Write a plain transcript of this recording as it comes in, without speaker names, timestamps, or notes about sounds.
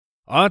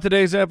On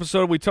today's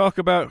episode, we talk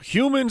about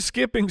human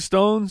skipping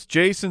stones,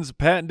 Jason's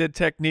patented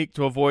technique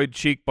to avoid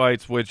cheek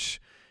bites,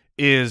 which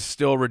is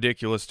still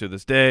ridiculous to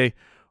this day.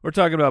 We're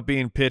talking about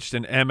being pitched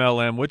in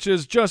MLM, which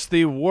is just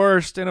the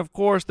worst. And, of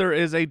course, there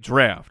is a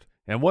draft.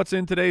 And what's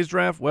in today's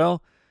draft?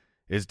 Well,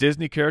 is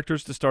Disney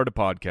characters to start a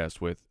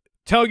podcast with.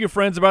 Tell your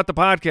friends about the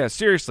podcast.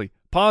 Seriously,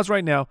 pause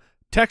right now,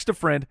 text a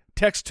friend,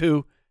 text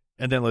two,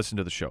 and then listen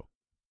to the show.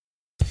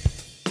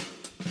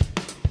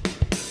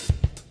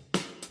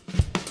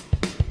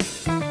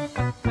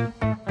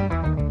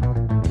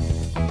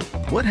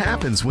 What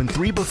happens when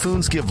three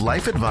buffoons give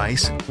life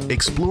advice,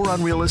 explore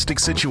unrealistic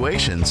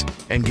situations,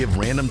 and give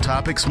random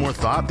topics more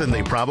thought than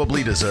they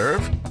probably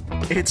deserve?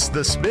 It's the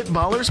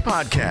Spitballers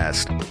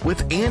Podcast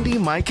with Andy,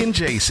 Mike, and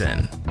Jason.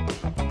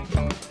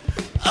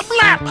 A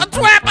blap, a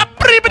twap, a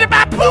breebity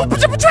bap, poop,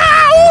 a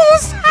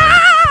trouse.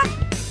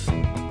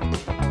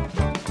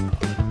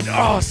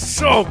 Oh,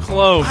 so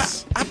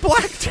close. I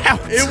blacked out.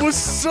 It was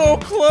so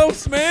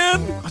close, man.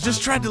 I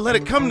just tried to let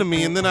it come to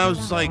me, and then I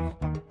was like,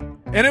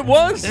 And it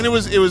was. and it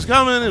was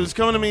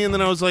coming to me, and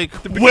then I was like,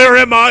 where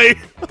am I?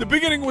 The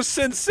beginning was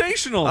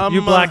sensational.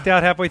 You blacked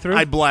out halfway through?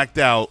 I blacked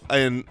out,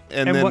 and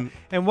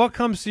then what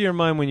comes to your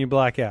mind when you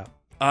black out?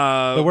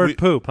 the The word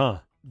poop, huh?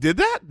 Did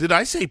that? Did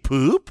I say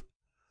poop?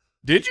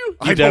 Did you?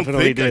 I don't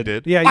think I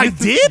did. Yeah, I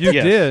did. You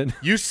Yes. did.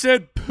 You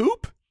said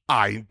poop?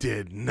 I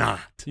did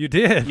not. You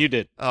did. You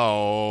did.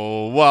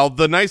 Oh well.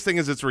 The nice thing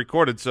is it's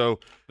recorded,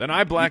 so Then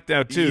I blacked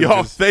out too. Yo,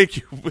 'cause- thank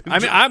you. I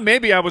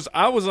mean, I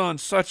was on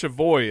such a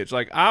voyage.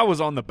 Like I was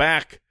on the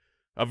back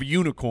of a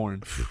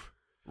unicorn,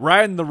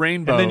 riding the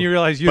rainbow. And then you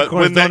realize But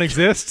unicorns when that- don't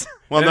exist.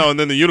 well, no, and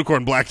then the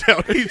unicorn blacked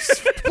out. He's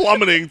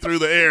plummeting through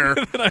the air.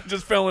 and I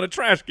just fell in a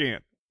trash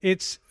can.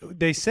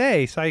 They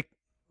say,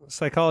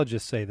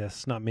 psychologists say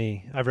this, not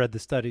me. I've read the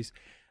studies,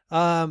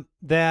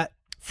 that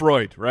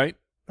Freud, right?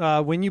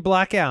 when you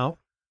black out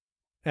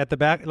at the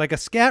back, like a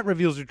scat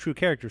reveals your true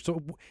character.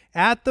 So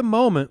at the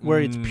moment where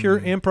it's pure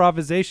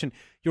improvisation,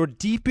 your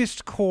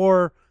deepest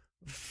core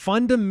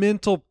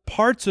fundamental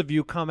parts of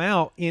you come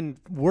out in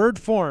word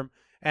form.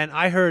 And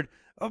I heard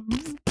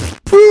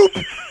poop.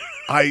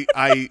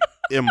 I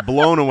am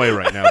blown away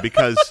right now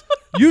because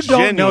You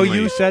don't know genuinely,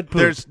 you said poop.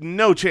 There's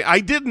no chance. I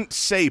didn't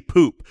say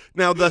poop.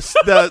 Now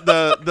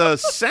the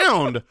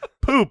sound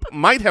poop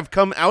might have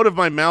come out of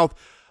my mouth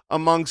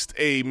amongst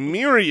a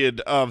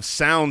myriad of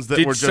sounds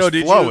that were just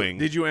flowing.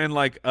 Did you end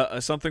like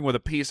something with a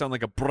P sound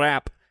like a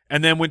brap,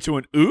 and then went to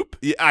an oop?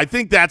 Yeah, I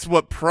think that's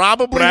what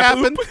probably Brap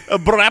happened. A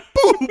brap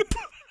poop.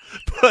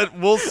 But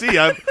we'll see.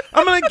 I'm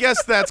going to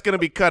guess that's going to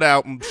be cut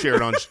out and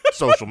shared on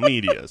social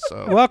media.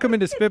 So Welcome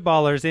into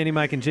Spitballers, Andy,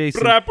 Mike, and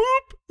Jason. Brap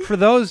oop. For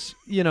those,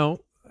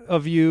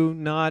 of you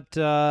not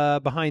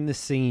behind the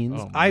scenes,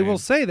 Oh, I man. will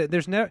say that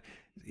there's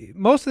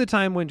most of the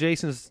time when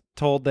Jason's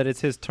told that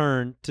it's his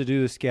turn to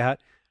do the scat,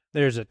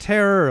 there's a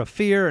terror, a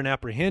fear, an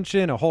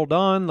apprehension, a hold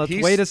on, let's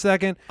He's- wait a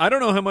second. I don't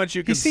know how much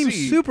you He can seems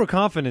see. super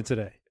confident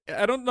today.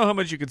 I don't know how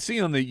much you can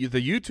see on the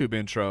YouTube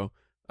intro,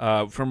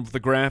 from the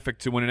graphic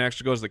to when it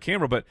actually goes to the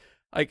camera, but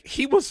like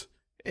he was.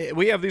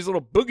 We have these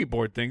little boogie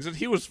board things, and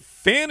he was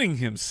fanning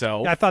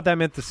himself. I thought that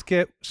meant the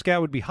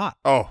scat would be hot.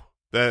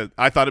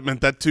 I thought it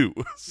meant that too.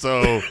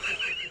 So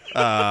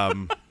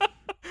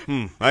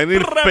I need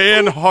to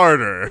fan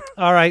harder.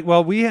 All right,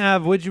 well, we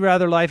have Would You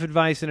Rather life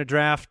advice and a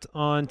draft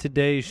on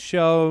today's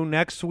show.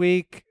 Next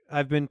week,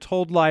 I've been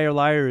told Liar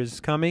Liar is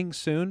coming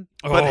soon.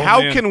 But Oh,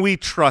 how man. can we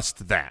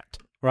trust that?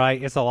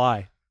 Right, it's a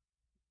lie.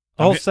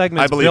 The whole I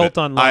segment's believe built it.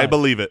 on lies. I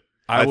believe it.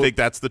 I I will- think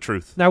that's the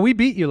truth. Now, we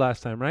beat you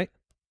last time, right?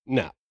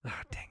 No. Oh,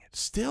 dang it.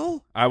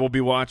 Still? I will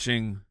be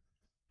watching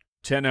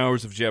 10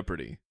 hours of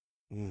Jeopardy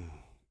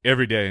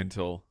every day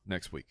until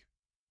next week.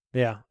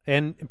 Yeah,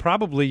 and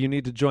probably you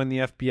need to join the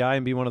FBI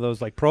and be one of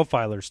those like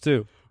profilers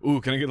too, Ooh,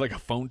 can I get like a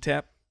phone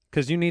tap?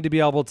 because you need to be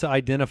able to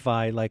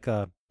identify like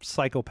a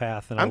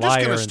psychopath and a I'm just liar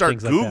going to and start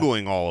things like that.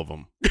 Googling all of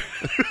them.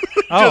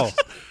 Oh,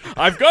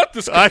 I've got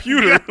this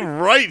computer.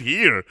 right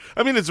here.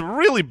 I mean, it's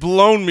really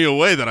blown me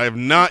away that I have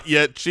not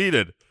yet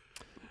cheated.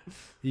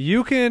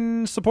 you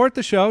can support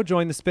the show.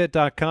 Join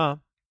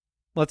thespit.com.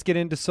 Let's get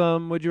into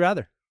some Would You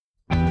Rather.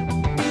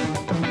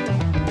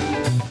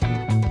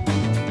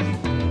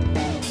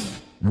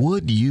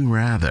 Would you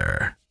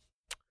rather?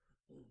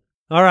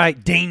 All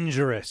right,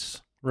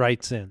 Dangerous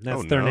writes in. That's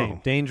Oh, their no.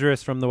 name.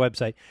 Dangerous from the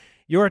website.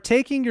 You are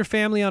taking your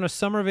family on a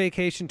summer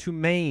vacation to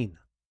Maine.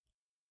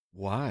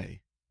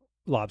 Why?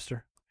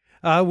 Lobster.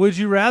 Would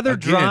you rather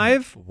Again,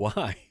 drive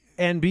Why?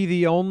 and be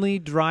the only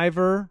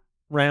driver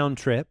round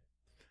trip,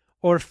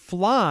 or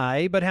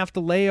fly but have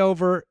to lay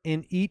over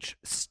in each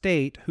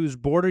state whose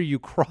border you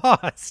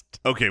crossed?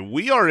 Okay,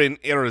 we are in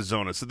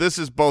Arizona, so this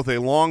is both a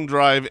long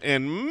drive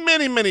and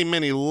many, many,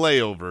 many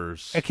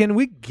layovers. Can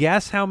we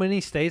guess how many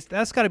states?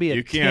 That's got to be a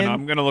You can. 10.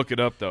 I'm going to look it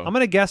up, though. I'm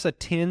going to guess a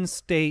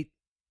 10-state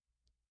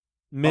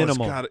Oh, it's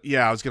minimum.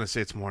 yeah, I was going to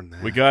say it's more than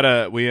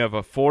that. We have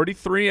a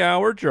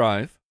 43-hour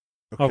drive.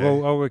 Okay.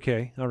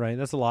 Okay. All right.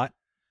 That's a lot.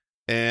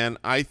 And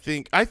I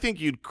think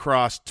you'd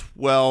cross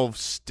 12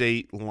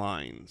 state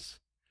lines.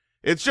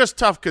 It's just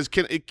tough because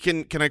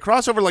can I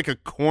cross over like a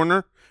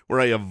corner where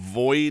I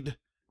avoid,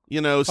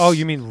 Oh,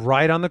 you mean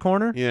right on the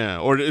corner? Yeah,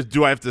 or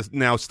do I have to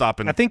now stop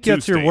in I think two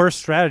that's your states? worst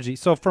strategy.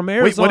 So from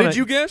Arizona. Wait, what did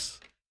you guess?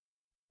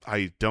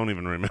 I don't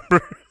even remember. I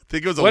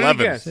think it was What did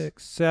you 11. guess?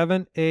 6,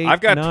 7, 8,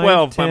 I've got 9,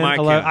 12 by 10, my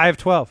 11. count. I have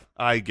 12.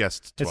 I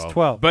guessed 12. It's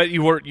 12. But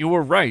you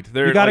were right.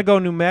 You got to go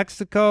New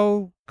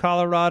Mexico,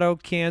 Colorado,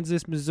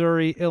 Kansas,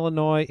 Missouri,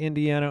 Illinois,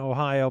 Indiana,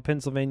 Ohio,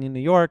 Pennsylvania, New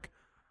York,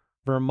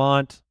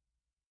 Vermont,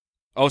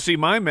 Oh, see,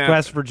 my map.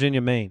 West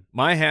Virginia, Maine.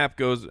 My map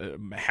goes.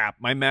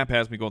 My map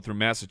has me going through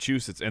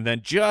Massachusetts, and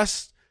then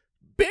just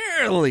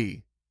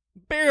barely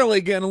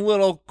getting a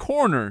little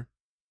corner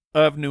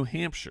of New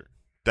Hampshire.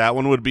 That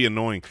one would be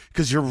annoying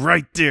because you're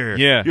right there.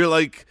 Yeah. You're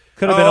like,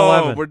 Could have been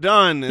 11. We're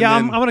done. And Yeah,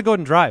 then, I'm going to go ahead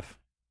and drive.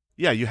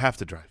 Yeah, you have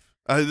to drive.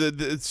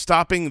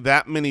 Stopping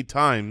that many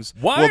times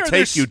Why will are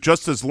take there you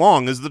just as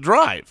long as the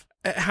drive.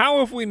 How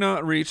have we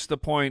not reached the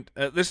point?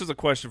 This is a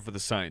question for the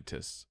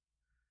scientists.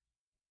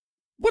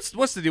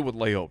 What's the deal with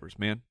layovers,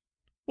 man?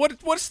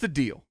 What's the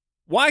deal?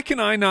 Why can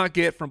I not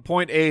get from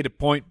point A to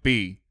point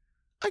B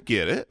I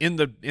get it. in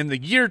the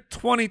year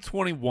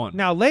 2021?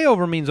 Now,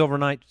 layover means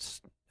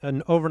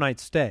an overnight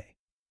stay.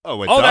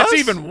 Oh, it Oh, does? that's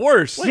even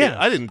worse. Wait, Yeah.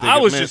 I didn't think I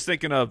it was meant- just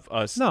thinking of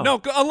us. No. No, a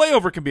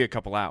layover can be a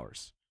couple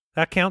hours.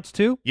 That counts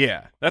too?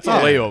 Yeah, that's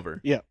Yeah. a layover.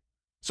 Yeah.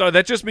 So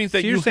that just means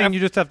that So you're saying have, you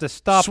just have to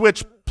stop.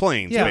 switch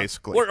planes, Yeah.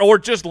 basically. or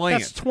just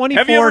land. That's Have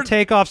 24 you ever,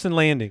 takeoffs and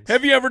landings.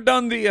 have you ever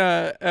done the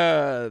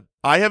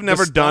I have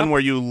never stop? done where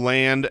you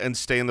land and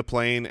stay in the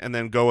plane and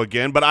then go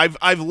again, but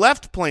I've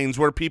left planes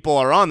where people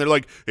are on. They're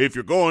like, if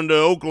you're going to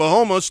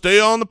Oklahoma,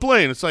 stay on the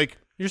plane. It's like,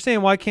 You're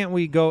saying why can't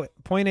we go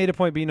point A to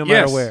point B no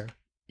Yes. matter where?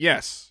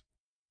 yes?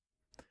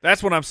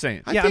 That's what I'm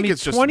saying. I Yeah, think mean,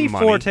 it's just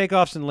 24 money.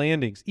 takeoffs and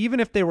landings, even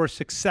if they were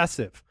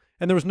successive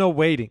and there was no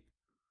waiting.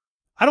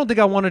 I don't think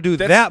I want to do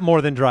That's- that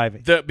more than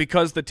driving.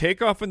 Because the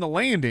takeoff and the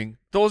landing,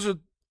 those are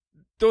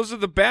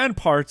the bad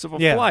parts of a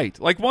Yeah. flight.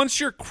 Like once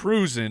you're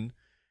cruising,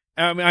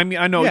 I mean,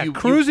 I know yeah, you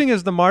cruising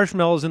is the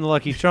marshmallows and the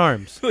Lucky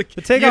Charms. Like,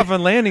 the takeoff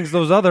and landings,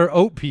 those other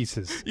oat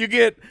pieces. You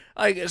get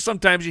like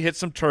sometimes you hit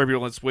some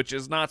turbulence, which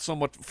is not so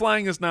much.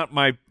 Flying is not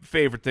my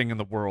favorite thing in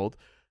the world,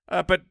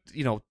 but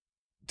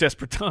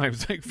desperate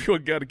times, like if you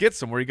got to get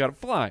somewhere, you got to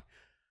fly.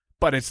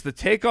 But it's the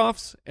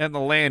takeoffs and the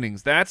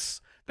landings.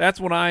 That's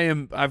when I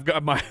am. I've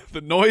got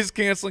the noise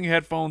canceling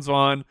headphones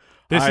on.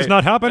 This is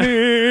not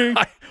happening.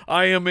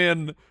 I am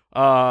in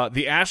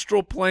the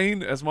astral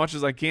plane as much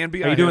as I can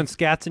be. Are you doing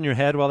scats in your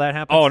head while that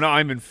happens? Oh no,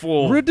 I'm in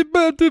full.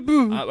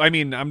 Riddi-ba-di-boo. I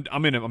mean, I'm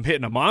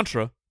hitting a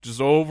mantra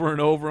just over and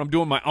over. I'm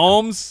doing my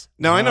alms.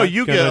 now I know Not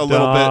you get gonna a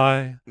little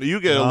die. bit, you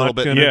get a Not little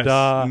bit gonna Yes.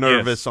 die.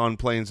 nervous on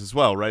planes as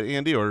well, right,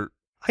 Andy? Or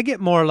I get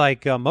more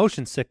like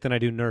motion sick than I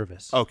do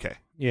nervous. okay,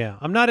 Yeah,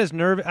 I'm not as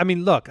nervous. I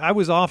mean, look, I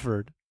was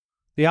offered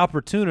the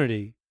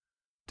opportunity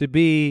to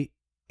be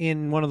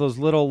in one of those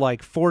little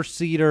like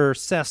 4-seater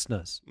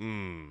Cessnas,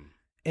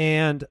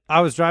 and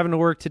I was driving to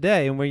work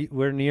today, and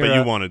we're near. but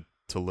you wanted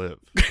to live.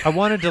 I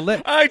wanted to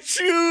live. I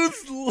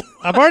choose.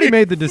 I've already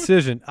made the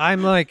decision.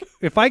 I'm like,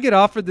 if I get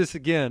offered this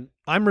again,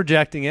 I'm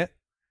rejecting it,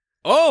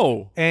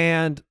 Oh,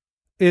 and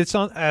it's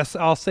on.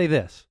 I'll say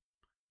this: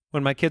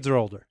 when my kids are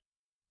older,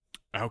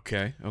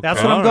 okay.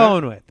 that's what All I'm right.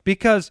 going with,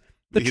 because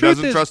the he truth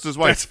doesn't is, trust his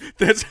wife.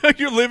 That's how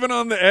you're living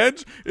on the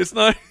edge. It's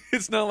not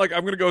like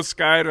I'm gonna go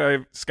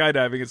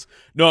skydiving. It's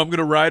no, I'm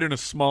gonna ride in a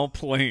small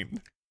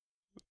plane.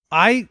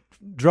 I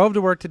drove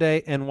to work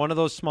today, and one of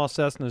those small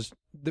Cessnas.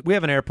 We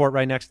have an airport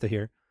right next to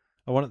here,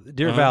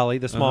 Deer Uh-huh. Valley,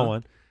 the small Uh-huh.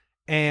 one,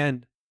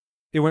 and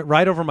it went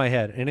right over my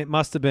head. And it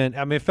must have been.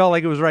 I mean, it felt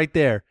like it was right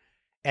there.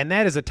 And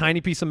that is a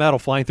tiny piece of metal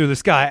flying through the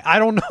sky. I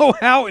don't know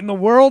how in the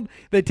world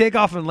they take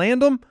off and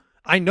land them.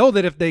 I know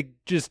that if they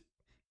just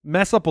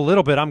mess up a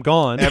little bit, I'm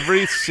gone.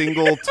 Every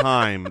single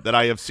time that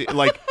I have seen,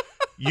 like,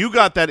 you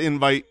got that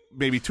invite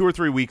maybe 2 or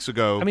 3 weeks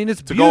ago. I mean,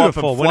 it's to go up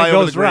beautiful and when fly it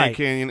over goes the Grand right.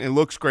 Canyon. It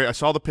looks great. I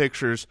saw the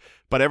pictures,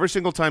 but every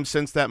single time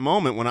since that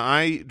moment, when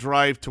I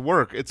drive to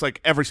work, it's like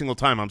every single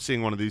time I'm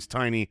seeing one of these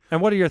tiny. And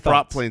what are your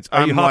prop thoughts? planes.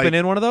 Are you I'm hopping like-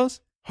 in one of those?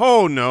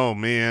 Oh no,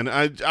 man!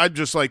 I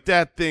just like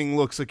that thing.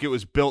 Looks like it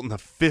was built in the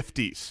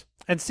 50s.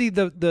 And see,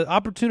 the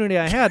opportunity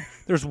I had,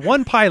 there's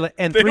one pilot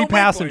and They 3 don't make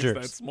planes passengers.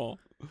 that small.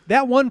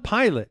 That one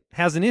pilot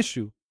has an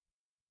issue.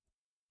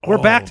 We're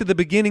back to the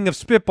beginning of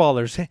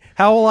Spitballers.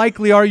 How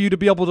likely are you to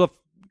be able to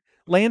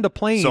land a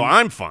plane? So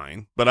I'm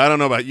fine, but I don't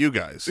know about you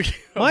guys.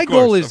 My Of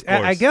goal course, is, of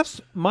course. I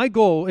guess my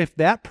goal, if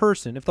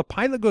the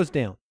pilot goes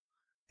down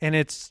and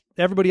it's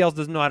everybody else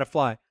doesn't know how to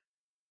fly,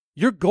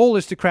 your goal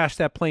is to crash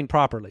that plane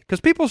properly, because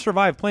people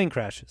survive plane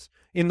crashes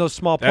in those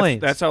small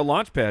planes. That's how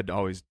Launchpad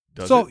always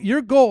does so it.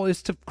 your goal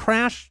is to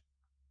crash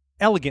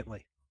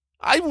elegantly.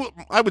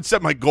 I would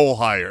set my goal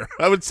higher.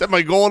 I would set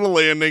my goal on a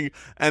landing,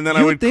 and then I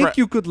You would think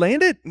you could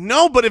land it?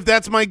 No, but if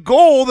that's my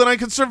goal, then I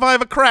could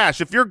survive a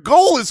crash. If your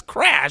goal is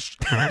crash,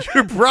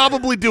 you're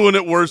probably doing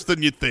it worse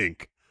than you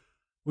think.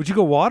 Would you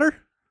go water?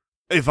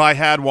 If I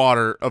had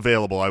water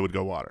available, I would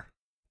go water.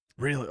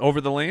 Really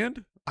over the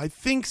land? I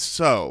think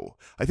so.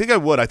 I think I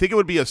would. I think it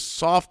would be a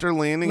softer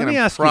landing, Let and me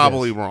I'm ask you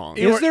probably this. wrong.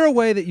 Is there a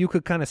way that you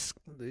could kind of?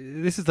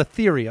 This is a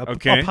theory, a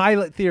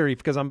pilot theory,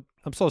 because I'm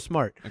so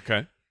smart.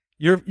 Okay.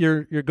 You're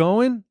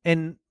going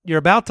and you're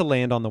about to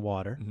land on the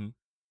water,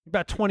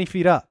 about 20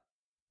 feet up.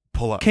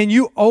 Pull up. Can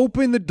you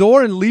open the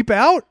door and leap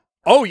out?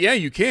 Oh yeah,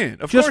 you can.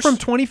 Of Just course. from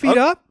 20 feet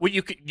up? Well,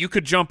 you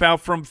could jump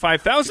out from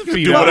 5,000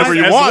 feet. Do up whatever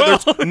you as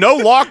want. well. There's no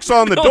locks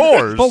on the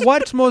doors. But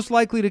what's most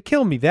likely to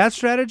kill me? That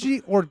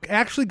strategy or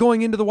actually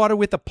going into the water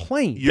with a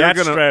plane?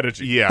 That's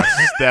strategy. Yes,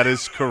 that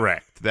is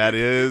correct. That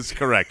is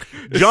correct.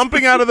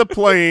 Jumping out of the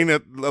plane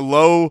at a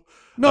low.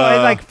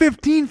 At like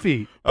 15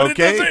 feet. But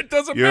Okay, it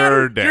doesn't you're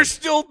matter. dead. You're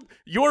still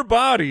your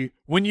body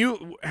when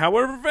you,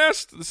 however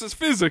fast. This is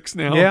physics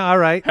now. Yeah, all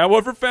right.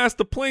 However fast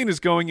the plane is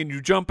going and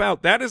you jump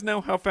out, that is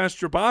now how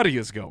fast your body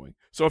is going.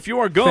 So if you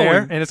are going,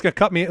 Fair, and it's gonna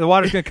cut me. The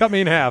water's gonna cut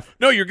me in half.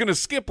 no, you're going to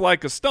skip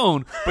like a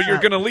stone, but you're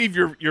going to leave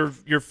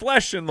your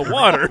flesh in the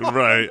water.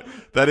 Right.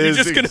 That You're is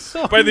just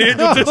gonna, by the end,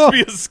 you'll just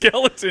be a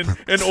skeleton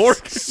and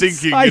organs.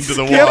 sinking I into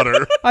the skip-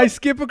 water. I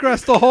skip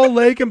across the whole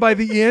lake, and by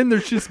the end,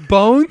 there's just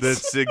bones.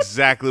 That's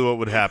exactly what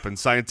would happen,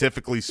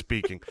 scientifically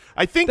speaking.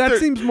 I think that there-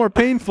 seems more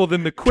painful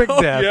than the quick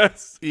Oh, death.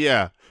 yes.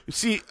 Yeah.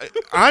 See,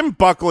 I'm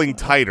buckling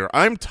tighter.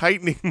 I'm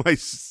tightening my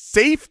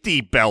safety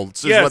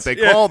belts, is Yes, what they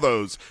yeah. call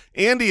those.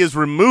 Andy is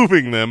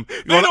removing them.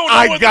 Going, don't know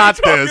I what got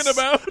they're this.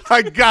 talking about."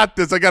 I got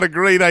this. I got a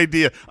great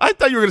idea. I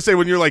thought you were going to say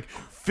when you're like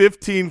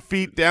 15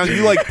 feet down,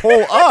 you like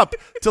pull up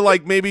to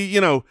like maybe,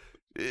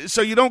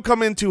 so you don't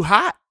come in too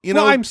hot.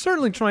 Well, I'm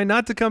certainly trying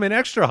not to come in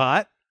extra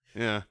hot.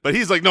 Yeah. But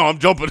he's like, no, I'm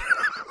jumping.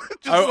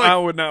 Just like, I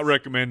would not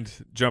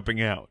recommend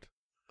jumping out.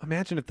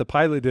 Imagine if the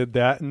pilot did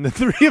that, and the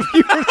three of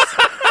you were.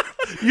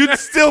 you'd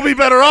still be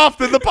better off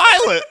than the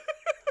pilot.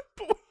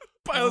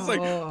 Pilot's like,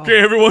 okay,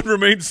 everyone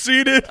remain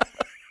seated.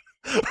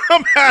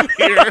 I'm out of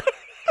here.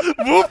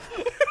 Whoop.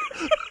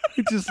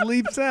 He just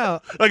leaps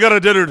out. I got a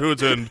dinner to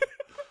attend.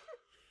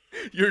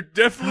 You're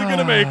definitely going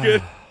to make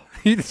it.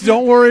 You just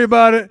don't worry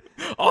about it.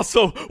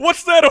 Also,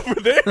 what's that over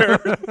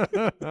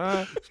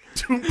there?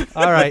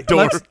 All right,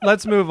 Door.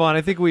 let's move on.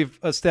 I think we've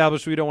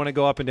established we don't want to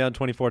go up and down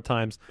 24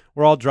 times.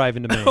 We're all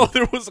driving to Maine. Oh,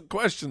 there was a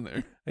question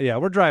there. Yeah,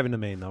 we're driving to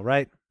Maine, though,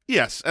 right?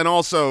 Yes, and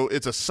also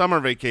it's a summer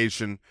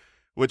vacation,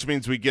 which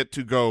means we get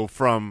to go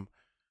from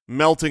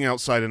melting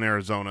outside in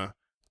Arizona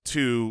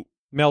to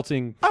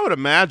Melting. I would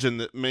imagine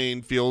that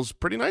Maine feels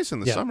pretty nice in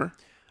the Yeah. summer.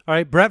 All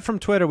right, Brett from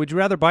Twitter, would you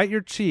rather bite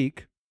your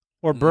cheek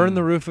or burn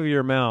the roof of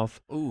your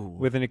mouth Ooh.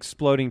 with an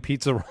exploding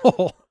pizza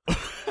roll?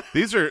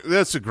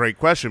 That's a great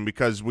question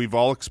because we've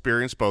all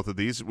experienced both of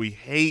these. We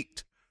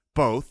hate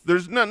both.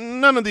 There's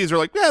none of these are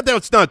like, yeah,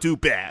 that's not too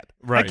bad.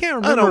 Right. I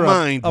can't I don't remember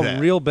mind a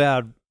that. real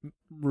bad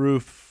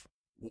roof,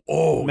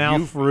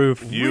 mouth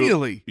roof.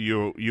 Really?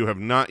 You have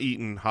not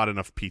eaten hot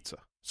enough pizza.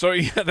 So,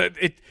 yeah,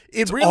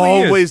 it really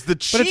Always is. the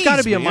cheese, But it's got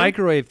to be a man.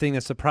 microwave thing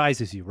that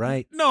surprises you,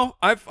 right? No,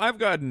 I've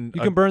gotten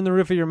You can burn the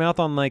roof of your mouth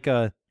on like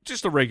a.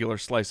 just a regular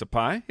slice of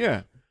pie.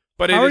 Yeah.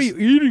 But How it are is, you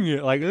eating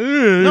it? Like,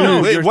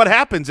 No, you're- what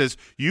happens is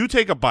you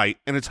take a bite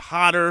and it's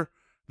hotter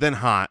than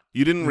hot.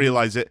 You didn't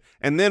realize it.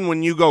 And then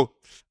when you go,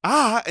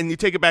 and you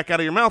take it back out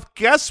of your mouth,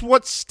 guess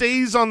what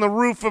stays on the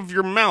roof of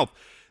your mouth?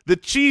 The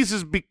cheese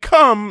has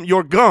become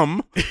your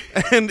gum,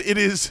 and it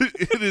is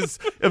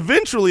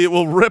eventually it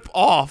will rip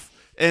off,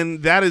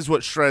 and that is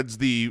what shreds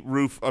the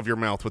roof of your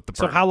mouth with the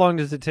So burn. how long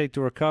does it take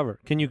to recover?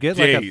 Can you get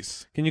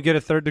Days. can you get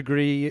a third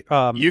degree?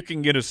 you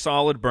can get a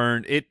solid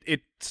burn.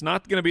 It's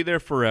not going to be there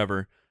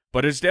forever,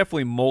 but it's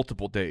definitely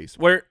multiple days.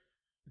 Where,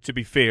 to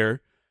be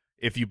fair,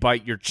 if you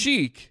bite your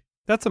cheek,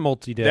 that's a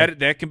multi-day.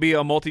 that can be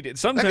a multi-day.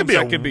 Sometimes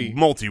that could be a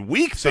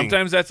multi-week thing,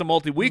 sometimes that's a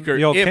multi-weeker.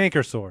 the old if,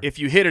 canker sore. if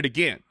you hit it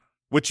again.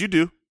 which you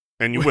do,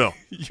 and you will.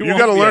 You You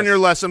got to won't- learn yes. your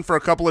lesson for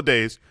a couple of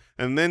days,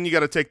 and then you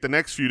got to take the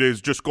next few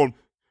days just going.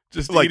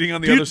 Just Like, eating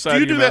on the do you- other side do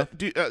you of your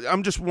do mouth. that?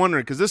 I'm just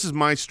wondering because this is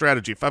my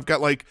strategy. If I've got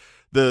like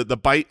the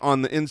bite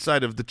on the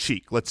inside of the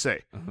cheek, let's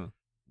say,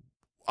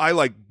 I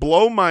like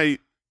blow my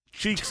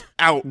cheeks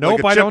out.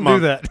 Nope, like a I don't do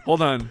chipmunk that.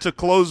 Hold on. to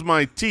close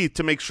my teeth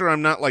to make sure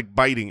I'm not like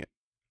biting it.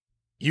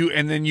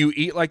 And then you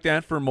eat like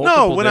that for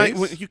multiple No, days?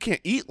 when you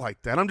can't eat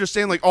like that. I'm just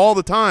saying like all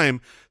the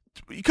time.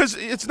 Because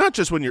it's not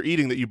just when you're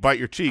eating that you bite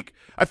your cheek.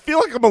 I feel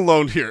like I'm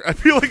alone here. I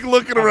feel like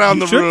looking around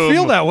you the should room.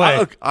 feel that way.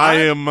 Look, I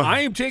I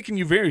am taking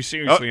you very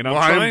seriously, and well,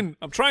 I'm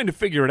I'm trying to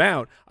figure it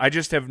out. I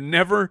just have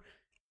never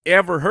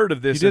ever heard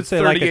of this You did in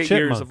say like a 38 years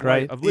chipmunk, of,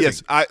 right? of living.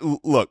 Yes,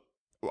 look.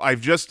 I've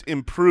just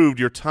improved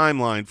your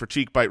timeline for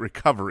cheek bite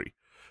recovery.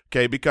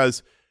 Okay,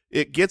 because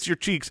it gets your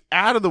cheeks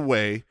out of the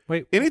way.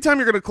 Wait, Anytime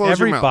you're going to close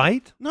every your mouth.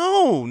 bite?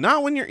 No,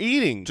 not when you're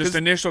eating. Just 'Cause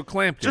initial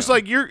clamp down. just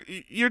like you're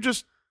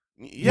just.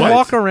 You Yeah,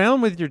 walk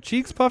around with your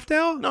cheeks puffed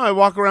out? No, I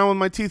walk around with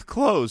my teeth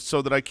closed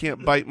so that I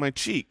can't bite my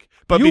cheek.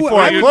 But You- before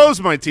I I would- close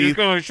my You're teeth,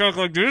 going to shock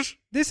like this?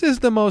 This is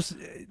the most.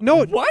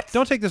 No, What?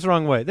 Don't take this the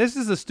wrong way. This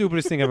is the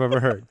stupidest thing I've ever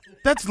heard.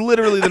 that's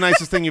literally the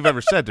nicest thing you've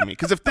ever said to me.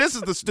 Because if this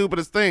is the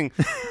stupidest thing,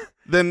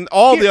 then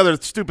all the other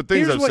stupid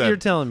things Here's I've what said. you're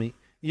telling me: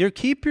 you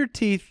keep your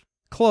teeth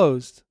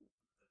closed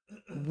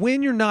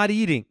when you're not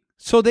eating,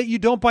 so that you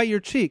don't bite your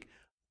cheek.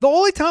 The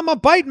only time I'm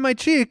biting my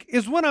cheek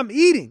is when I'm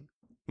eating.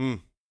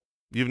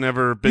 You've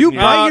never You bitten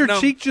your bite your no.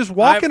 cheek just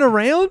walking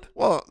around?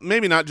 Well,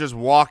 maybe not just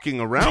walking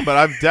around, but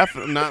I've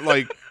definitely not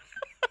like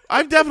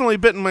I've definitely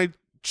bitten my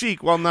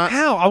cheek while not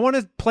How? I want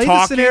to play the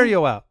Talking?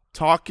 scenario out.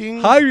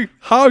 talking. How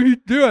you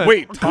doing?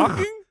 Wait,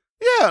 talking?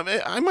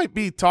 Yeah, I might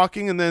be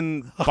talking and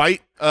then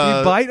bite.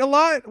 you bite a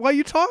lot while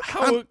you talk?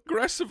 How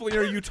aggressively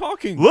are you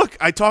talking? Look,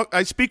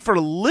 I speak for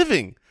a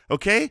living.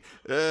 Okay,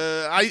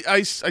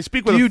 I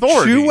speak with Do you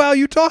authority. chew while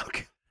you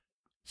talk?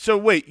 So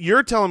wait,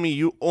 you're telling me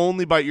you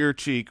only bite your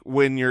cheek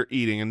when you're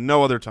eating and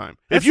no other time?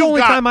 That's the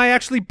only time I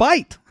actually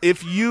bite.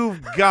 If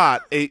you've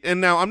got and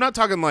now I'm not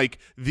talking like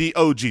the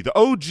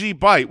OG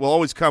bite will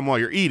always come while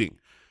you're eating,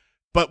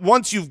 but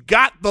once you've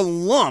got the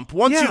lump,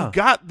 once Yeah. you've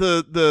got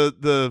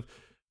the,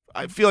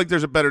 I feel like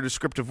there's a better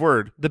descriptive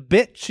word. The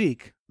bit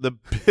cheek. The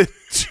bit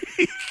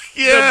cheek,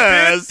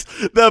 yes,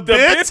 the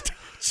bit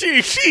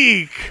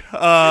cheek.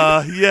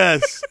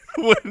 Yes,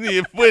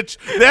 which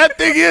that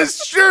thing is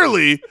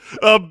surely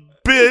a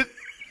bit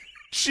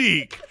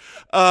cheek,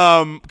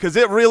 because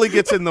it really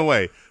gets in the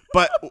way.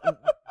 But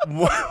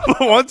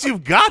once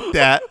you've got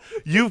that,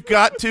 you've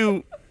got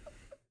to.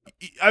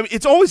 I mean,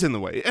 it's always in the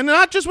way, and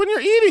not just when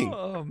you're eating.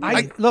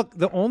 Look,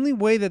 the only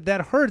way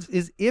that hurts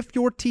is if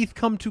your teeth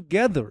come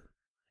together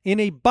in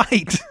a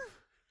bite.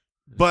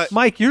 But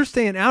Mike, you're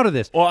staying out of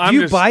this. Well, Do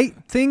you bite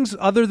things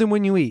other than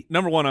when you eat?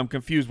 Number one, I'm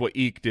confused what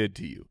Eek did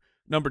to you.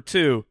 Number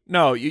two,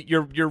 no,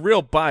 your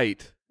real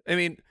bite. I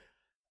mean,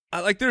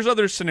 like there's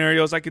other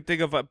scenarios I could think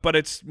of, but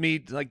it's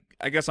me. Like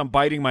I guess I'm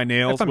biting my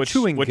nails, If I'm which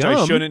chewing I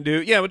gum. shouldn't do.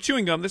 Yeah, with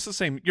chewing gum, this is the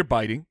same. You're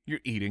biting, you're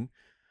eating.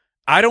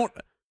 I don't.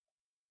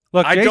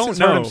 Look, I Jason's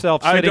don't hurt know.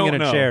 himself I sitting in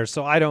don't a know. chair,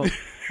 so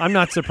I'm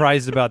not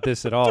surprised about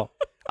this at all.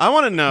 I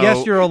want to know.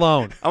 Yes, you're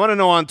alone. I want to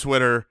know on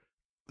Twitter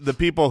the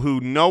people who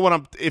know what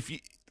I'm. If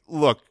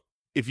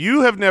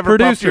you have never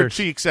puffed your Producers.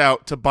 cheeks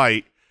out to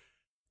bite,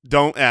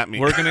 don't at me.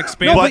 We're gonna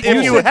expand. No, but but if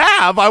you you said-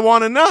 have, I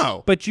want to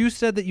know. But you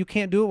said that you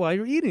can't do it while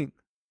you're eating.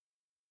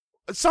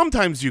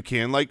 Sometimes you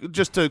can, like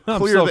just to I'm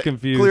clear so the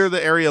confused. clear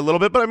the area a little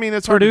bit. But I mean,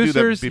 it's hard to do that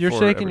Producers, before you're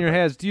shaking your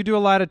everybody. heads. Do you do a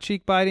lot of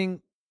cheek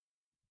biting?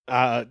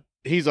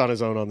 He's on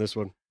his own on this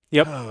one.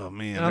 Yep. Oh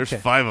man, Okay. there's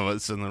 5 of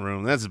us in the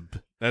room. That's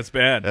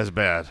bad. that's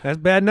bad. That's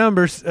bad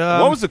numbers.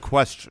 What was the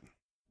question?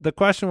 The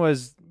question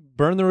was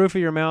burn the roof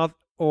of your mouth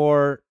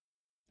or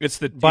It's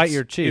the Bite it's-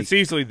 your cheek. It's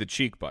easily the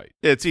cheek bite.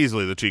 It's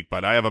easily the cheek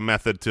bite. I have a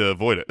method to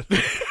avoid it.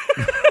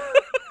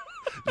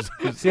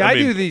 see. I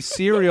mean, do the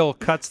cereal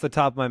cuts the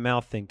top of my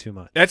mouth thing too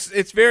much. That's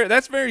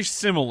very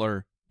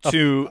similar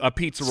to a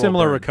pizza roll.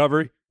 Similar burn.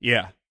 recovery.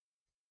 Yeah,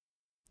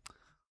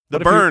 the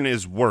What if you- burn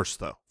is worse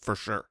though, for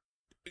sure.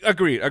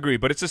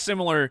 agreed. But it's a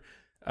similar.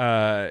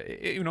 The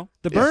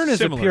it's burn is a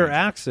similar. pure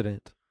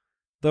accident.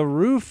 The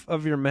roof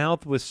of your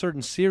mouth with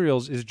certain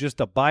cereals is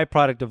just a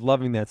byproduct of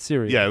loving that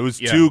cereal. Yeah, it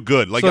was Yeah. too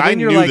good. Like So I then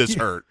you're knew like- this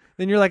hurt.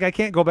 Then you're like, I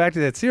can't go back to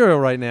that cereal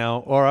right now,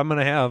 or I'm going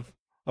to have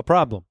a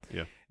problem.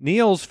 Yeah.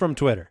 Neil's from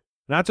Twitter,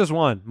 not just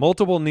one,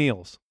 multiple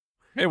Neils.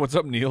 Hey, what's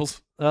up,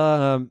 Niels?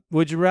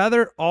 Would you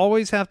rather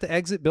always have to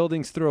exit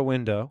buildings through a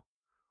window,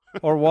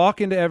 or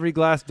walk into every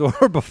glass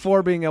door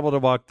before being able to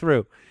walk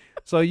through?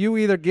 So you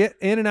either get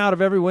in and out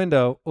of every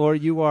window, or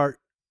you are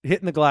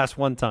hitting the glass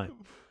one time.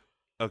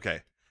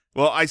 Okay.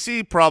 Well, I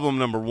see problem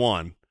number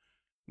 1.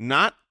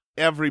 Not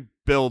every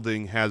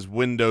building has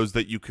windows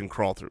that you can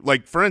crawl through.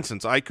 Like, for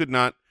instance, I could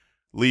not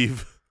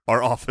leave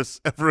our office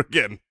ever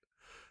again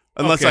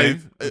unless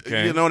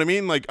Okay. you know what I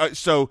mean? Like,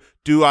 so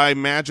do I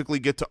magically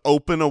get to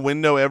open a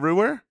window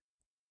everywhere?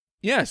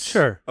 Yes,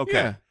 Sure. Okay.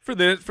 Yeah.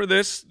 For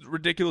this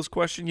ridiculous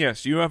question,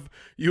 yes, you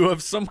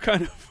have some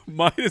kind of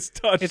Midas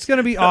touch. It's going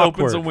to be that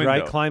opens awkward, a window.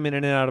 right? Climbing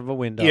in and out of a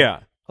window. Yeah,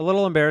 A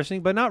little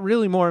embarrassing, but not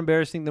really more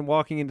embarrassing than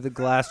walking into the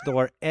glass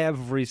door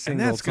every and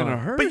single that's time. gonna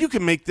hurt. But you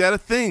can make that a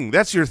thing.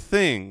 That's your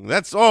thing.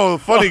 That's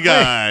funny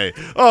guy.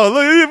 Oh,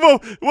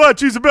 look,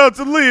 watch, he's about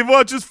to leave.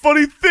 Watch this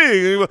funny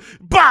thing.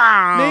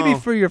 Bah! Maybe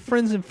for your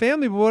friends and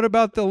family, but what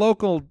about the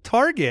local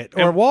Target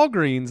or And-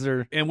 Walgreens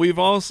or? and we've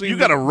all seen. You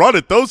got to run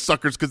at those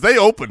suckers because they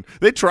open.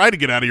 They try to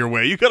get out of your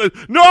way. You got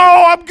to. No,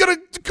 I'm gonna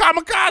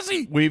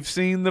kamikaze. We've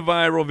seen the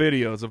viral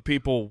videos of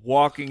people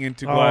walking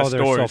into Oh, glass they're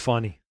doors. so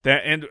funny,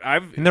 And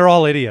I've. and they're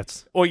all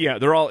idiots. Oh yeah,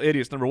 they're all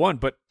idiots. Number one,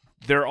 but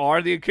there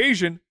are the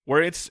occasion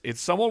where it's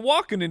someone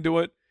walking into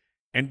it,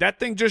 and that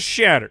thing just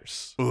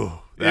shatters. Ooh,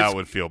 that It's-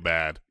 would feel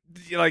bad.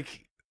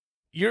 Like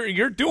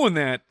you're doing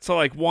that to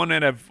like one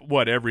out of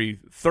every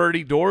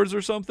 30 doors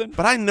or something.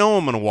 But I know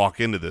I'm gonna walk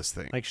into this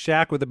thing. Like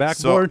Shaq with the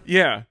backboard.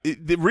 Yeah,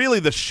 Really,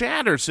 the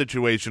shatter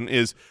situation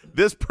is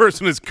this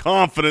person is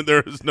confident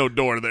there is no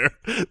door there.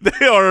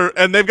 They are,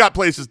 and they've got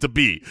places to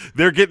be.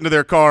 They're getting to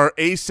their car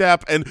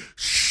ASAP and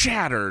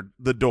shattered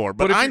the door.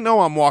 But But if I you-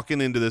 know I'm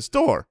walking into this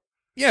door.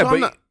 yeah, So I'm but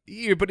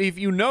not- but if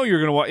you know you're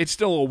gonna walk, it's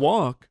still a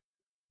walk.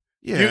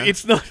 Yeah,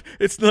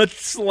 It's not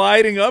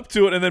sliding up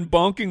to it and then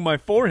bonking my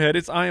forehead.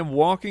 It's I am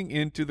walking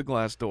into the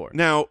glass door.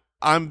 Now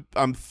I'm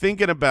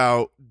thinking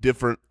about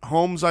different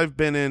homes I've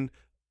been in.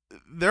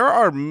 There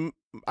are,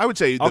 I would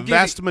say, I'll the give you-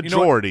 vast you know what?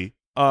 majority.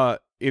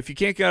 if you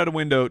can't get out a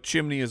window,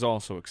 chimney is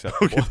also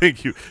acceptable. Okay,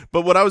 thank you.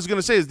 But what I was going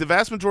to say is the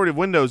vast majority of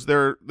windows,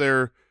 they're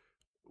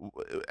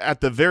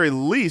at the very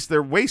least,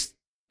 they're waist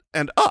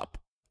and up,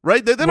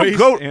 right? They don't Waist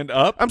go and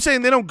up? I'm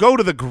saying they don't go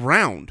to the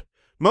ground.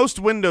 Most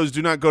windows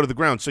do not go to the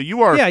ground. So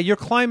you are Yeah, you're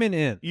climbing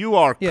in. you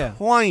are Yeah.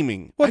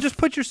 climbing. Well, just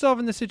put yourself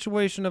in the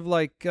situation of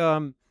like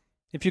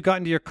if you got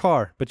into your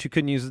car but you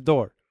couldn't use the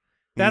door.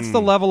 That's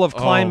the level of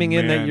climbing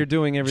in that man. you're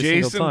doing every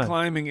Jason single time.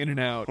 climbing in and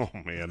out Oh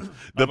man.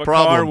 of a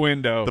car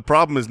window. The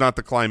problem is not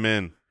the climb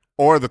in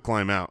or the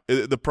climb out.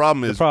 The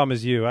problem The is problem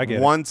is you. I get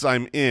it. once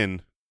I'm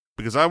in,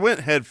 because I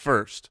went head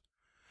first.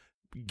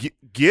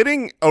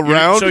 Getting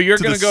around so you're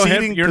to going the to go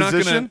seating head. You're not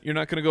position, going to. You're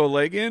not going to go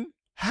leg in.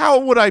 how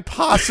would I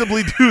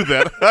possibly do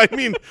that? I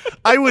mean,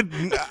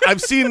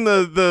 I've seen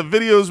the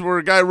videos where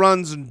a guy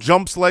runs and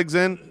jumps legs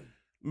in,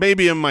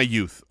 maybe in my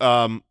youth.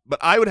 But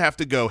I would have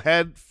to go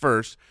head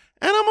first,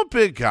 and I'm a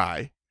big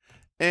guy,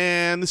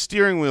 and the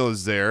steering wheel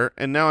is there,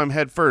 and now I'm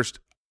head first.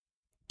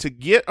 To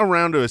get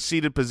around to a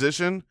seated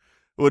position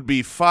would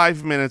be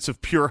 5 minutes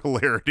of pure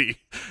hilarity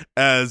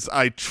as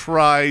I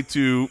try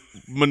to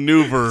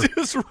maneuver.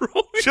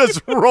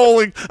 Just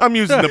rolling. I'm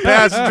using the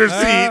passenger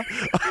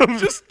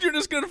seat. You're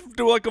just gonna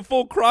do like a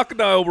full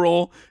crocodile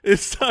roll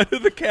inside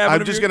of the cabin.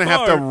 I'm just gonna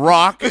have to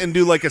rock and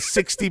do like a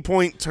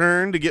 60-point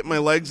turn to get my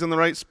legs in the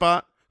right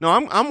spot. No,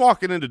 I'm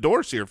walking into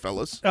doors here,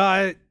 fellas.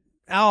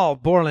 Al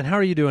Borland, how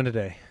are you doing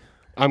today?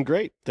 I'm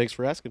great. Thanks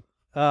for asking.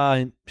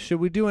 Should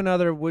we do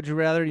another Would You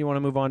Rather? Or do you want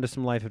to move on to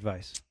some life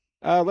advice?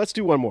 Let's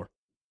do one more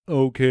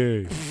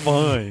Okay,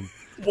 fine.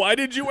 Why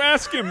did you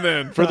ask him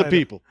then? for the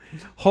people.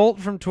 Holt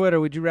from Twitter,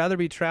 would you rather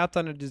be trapped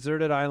on a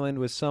deserted island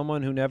with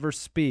someone who never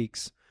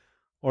speaks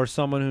or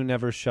someone who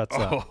never shuts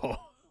up? Oh,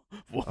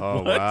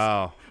 What?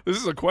 wow. This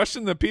is a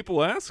question that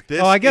people ask.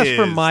 This I guess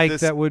for is- Mike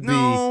this- that would be-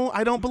 No,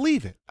 I don't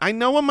believe it. I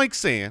know what Mike's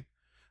saying.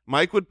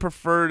 Mike would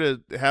prefer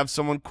to have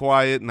someone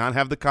quiet, not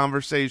have the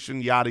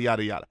conversation, yada,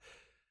 yada, yada.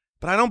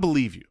 But I don't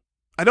believe you.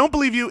 I don't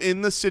believe you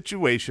in the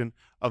situation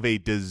of a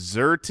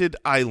deserted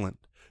island.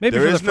 Maybe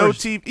There for is the no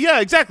first- TV. Yeah,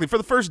 exactly. For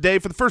the first day,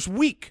 for the first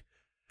week.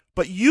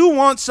 But you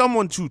want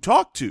someone to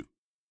talk to.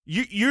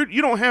 You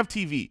don't have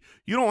TV.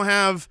 You don't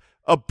have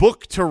a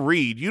book to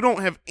read. You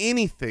don't have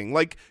anything.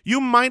 Like, you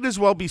might as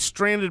well be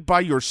stranded by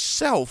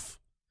yourself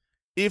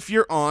if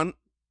you're on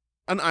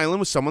an island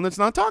with someone that's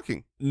not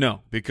talking.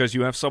 No, because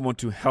you have someone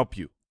to help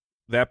you.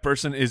 That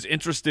person is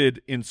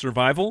interested in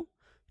survival,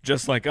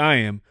 just like I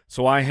am.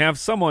 So I have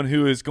someone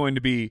who is going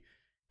to be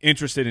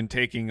interested in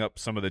taking up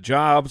some of the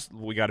jobs.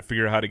 We got to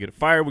figure out how to get a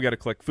fire. We got to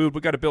collect food.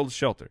 We got to build a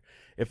shelter.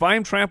 If I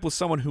am trapped with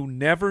someone who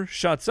never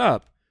shuts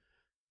up,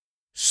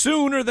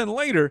 sooner than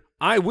later,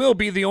 I will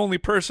be the only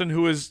person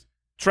who is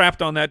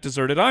trapped on that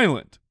deserted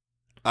island.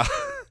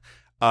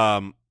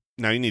 Now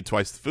you need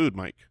twice the food,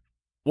 Mike.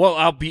 Well,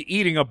 I'll be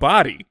eating a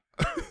body.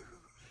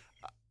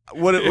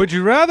 Would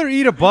you rather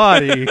eat a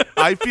body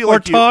I feel or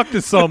like talk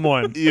to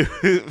someone? you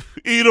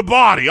eat a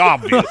body,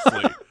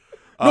 obviously.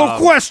 No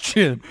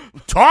question.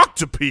 Talk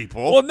to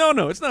people. Well,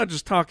 no, it's not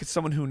just talk. It's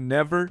someone who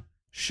never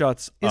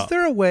shuts Is up.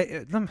 there a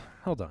way?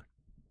 Hold on.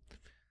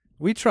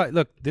 We try.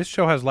 Look, this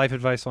show has life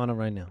advice on it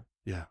right now.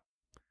 Yeah,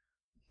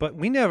 But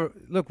we never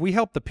look. We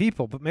help the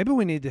people, but maybe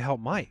we need to help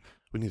Mike.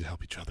 we need to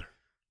help each other.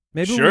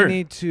 Maybe Sure. we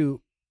need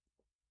to.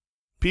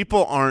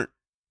 People aren't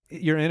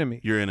Your enemy.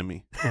 your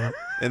enemy,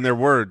 and their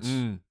words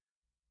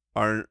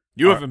are.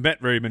 You are- haven't met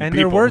very many and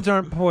people. their words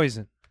aren't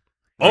poison.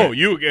 Oh,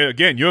 you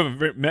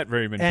haven't met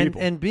very many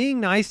people. And being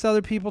nice to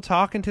other people,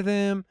 talking to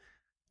them,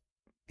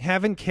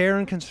 having care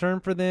and concern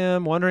for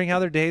them, wondering how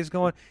their day's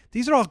going.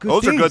 These are all good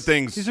Those things. are good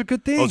things. These are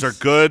good things. Those are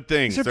good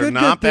things. These are They're good,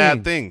 not good bad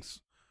things. things.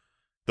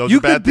 Those You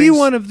are bad could be things.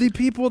 one of the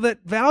people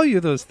that value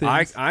those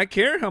things. I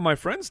care how my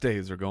friends'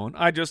 days are going.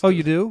 I just Oh,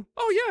 you do?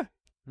 Oh yeah,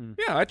 Hmm.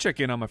 yeah. I check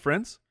in on my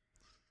friends.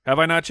 Have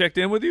I not checked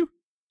in with you?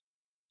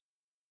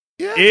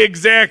 Yeah.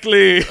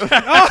 Exactly.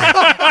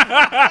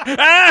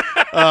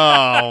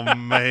 Oh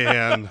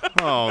man.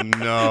 Oh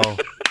no.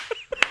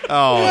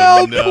 Oh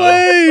Well no.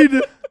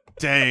 played.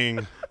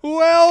 Dang.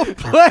 Well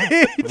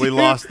played. We dude.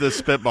 lost this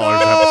Spitballers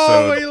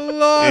Oh, episode. we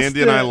lost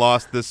Andy and I it.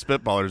 lost this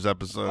Spitballers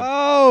episode.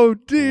 Oh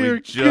dear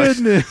we just,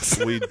 goodness.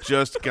 We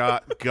just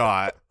got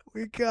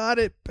We got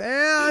it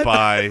bad.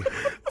 by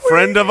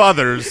friend of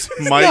others,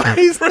 Mike. No,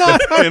 he's not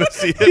our,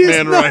 Fantasy he's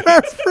Hitman not Ryan.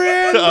 our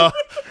friend.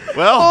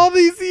 Well, all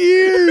these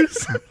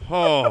years.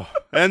 oh,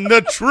 and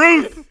the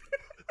truth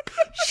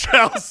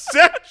shall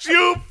set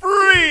you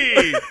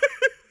free.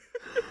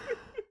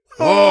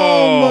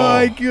 Oh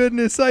my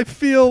goodness! I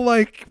feel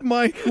like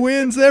Mike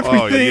wins everything.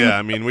 Oh yeah,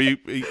 I mean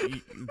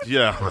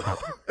yeah.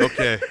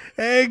 Okay.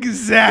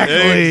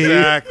 Exactly.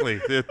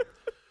 Exactly.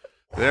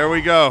 There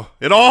we go.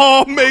 It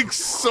all makes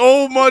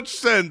so much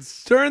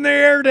sense. Turn the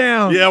air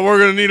down. Yeah, we're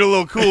gonna need a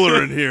little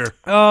cooler in here.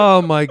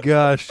 Oh my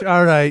gosh.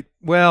 All right.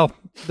 Well,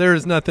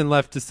 there's nothing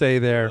left to say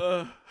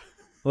there.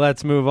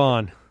 Let's move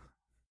on.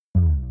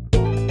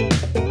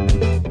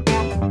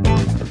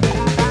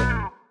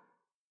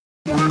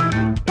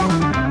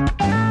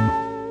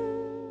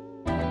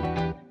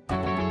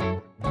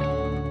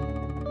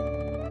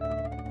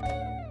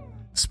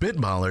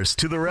 Spitballers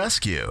to the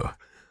rescue.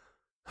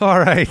 All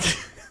right.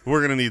 We're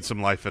going to need some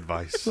life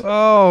advice.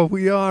 Oh,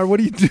 we are. What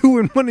do you do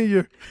when one of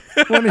your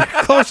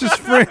closest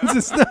friends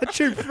is not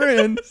your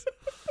friend?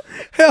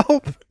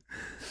 Help.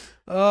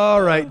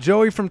 All right.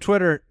 Joey from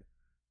Twitter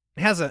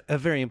has a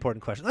very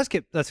important question. Let's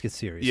get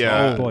serious.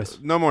 Yeah, boys.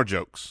 no more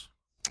jokes.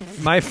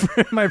 My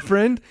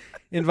friend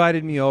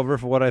invited me over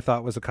for what I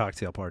thought was a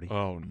cocktail party.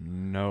 Oh,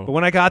 no. But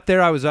when I got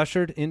there, I was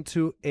ushered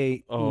into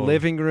a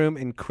living room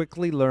and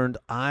quickly learned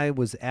I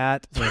was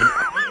at an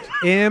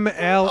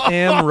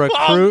MLM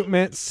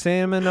recruitment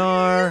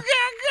seminar.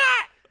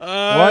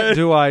 What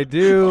do I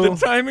do? The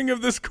timing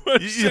of this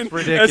question, It's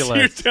ridiculous. as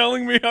you're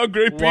telling me how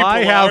great people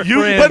Why are. have You,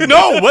 friends? but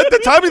no, what the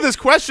time of this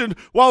question?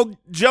 While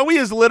Joey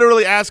is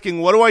literally asking,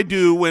 "What do I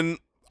do when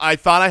I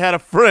thought I had a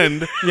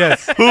friend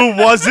Yes. who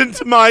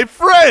wasn't my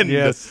friend?"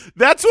 Yes.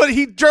 That's what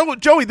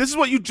Joey. This is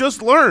what you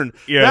just learned.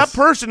 Yes. That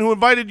person who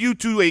invited you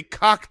to a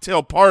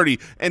cocktail party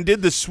and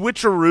did the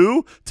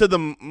switcheroo to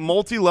the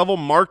multi-level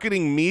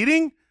marketing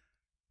meeting.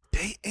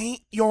 They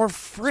ain't your So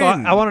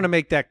friend. I wanted to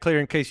make that clear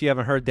in case you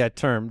haven't heard that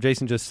term.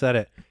 Jason just said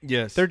it.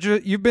 Yes.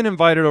 You've been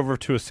invited over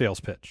to a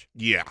sales pitch.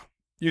 Yeah.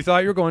 You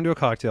thought you were going to a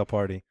cocktail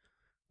party,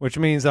 which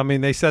means,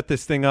 they set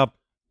this thing up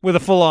with a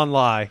full-on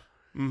lie,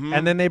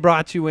 and then they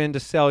brought you in to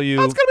sell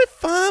you. Oh, it's gonna be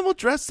fun. We'll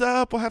dress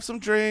up. We'll have some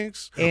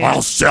drinks. And-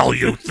 I'll sell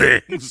you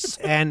things.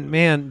 And,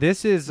 man,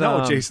 this is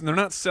No, Jason, they're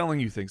not selling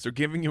you things. They're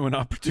giving you an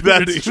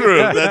opportunity. That's true.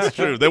 That's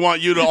true. They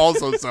want you to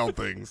also sell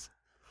things.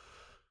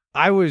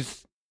 I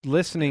was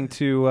listening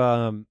to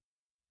a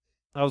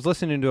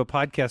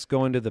podcast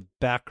going to the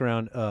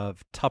background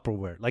of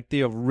Tupperware, like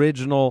the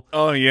original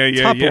Oh, yeah.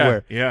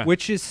 Tupperware,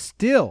 which is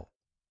still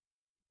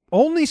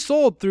only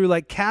sold through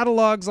like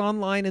catalogs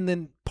online and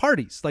then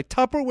parties, like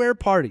Tupperware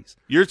parties.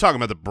 You're talking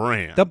about the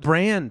brand. The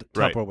brand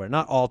Right. Tupperware,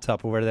 not all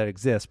Tupperware that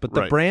exists, but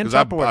the Right, brand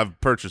 'cause Tupperware.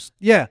 I've purchased.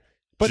 Yeah,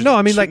 but no,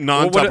 like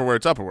non-Tupperware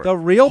Tupperware. the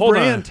real Hold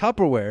brand on.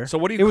 Tupperware. So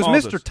what do you It was call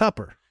Mr. this?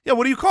 Tupper. Yeah,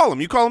 what do you call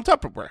them? You call them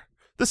Tupperware.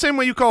 The same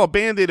way you call a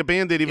Band-Aid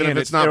even if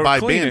it's not or by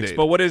Kleenex, Band-Aid.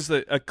 But what is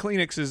a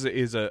Kleenex is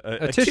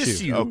a tissue.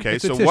 tissue. Okay,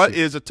 It's a so what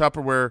tissue. is a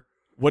Tupperware?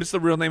 What is the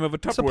real name of a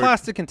Tupperware? It's a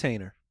plastic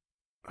container.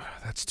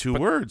 That's two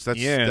words. That's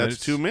it's-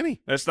 too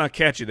many. That's not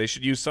catchy. They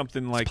should use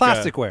something like It's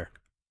plasticware.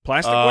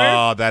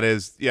 plasticware. Oh, that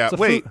is. Yeah, It's a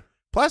wait. food-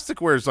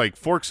 Plasticware is like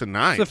forks and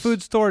knives. It's a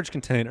food storage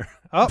container.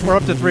 Oh, we're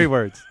up to 3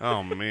 words.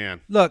 Oh,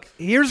 man. Look,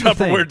 here's the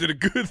thing. Tupperware did a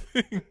good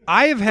thing.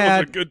 I have Those are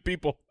had good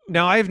people.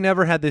 now. I've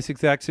never had this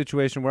exact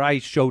situation where I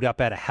showed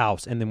up at a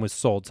house and then was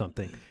sold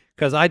something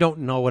because I don't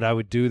know what I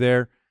would do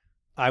there.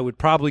 I would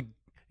probably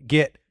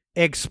get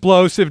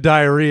explosive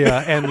diarrhea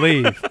and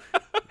leave.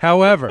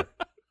 However,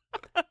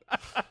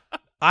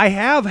 I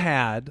have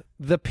had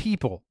the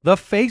people, the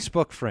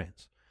Facebook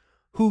friends,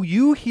 who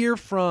you hear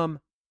from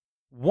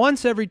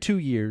once every 2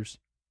 years,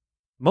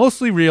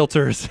 mostly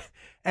realtors,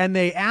 and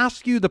they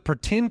ask you the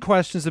pretend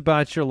questions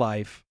about your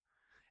life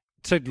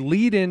to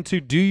lead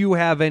into, do you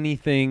have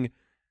anything?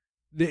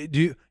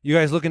 Do you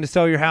guys looking to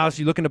sell your house?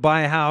 You looking to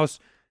buy a house?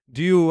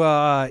 Do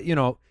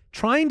you,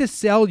 trying to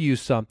sell you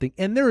something?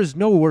 And there is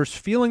no worse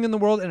feeling in the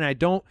world, and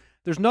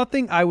there's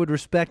nothing I would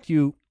respect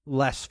you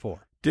less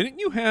for. Didn't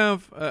you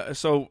have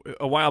so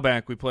a while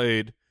back we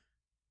played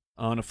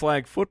on a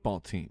flag football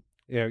team?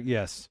 Yeah,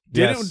 yes.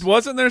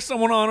 Wasn't there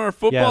someone on our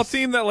football Yes.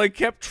 team that like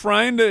kept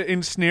trying to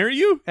ensnare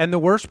you? And the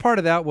worst part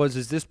of that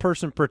is this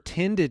person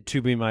pretended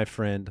to be my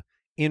friend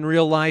in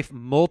real life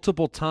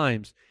multiple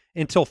times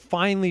until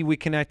finally we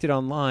connected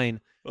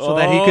online so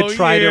that he could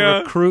try to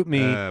recruit me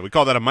We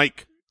call that a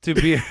mic. to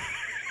be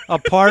a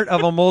part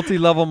of a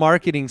multi-level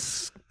marketing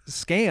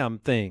scam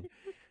thing.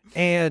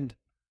 And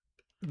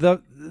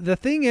the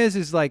thing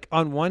is like,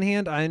 on one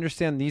hand, I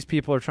understand these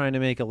people are trying to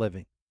make a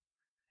living,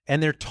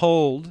 and they're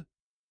told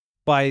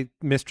by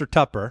Mr.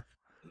 Tupper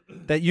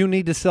that you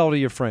need to sell to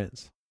your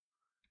friends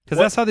because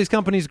that's how these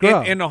companies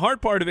grow. And the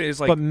hard part of it is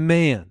like, but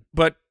man,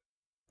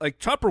 like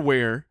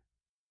Tupperware,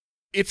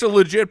 it's a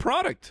legit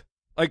product.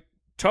 Like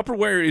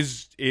Tupperware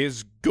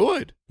is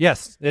good.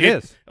 yes, it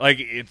is. Like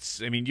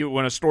you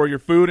want to store your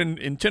food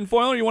in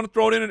tinfoil, or you want to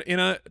throw it in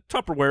a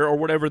Tupperware or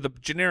whatever the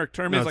generic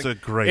term is. It's Like, a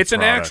great it's an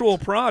product. actual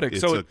product.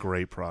 It's so a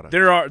great product.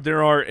 there are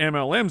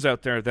MLMs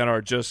out there that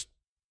are just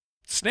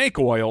snake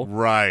oil.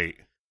 Right.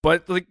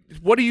 But like,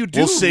 what do you do?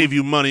 We'll save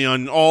you money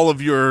on all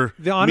of your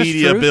The honest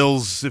media truth?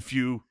 bills if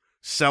you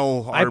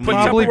sell our I'd media.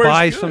 probably Tupperware's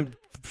buy good. some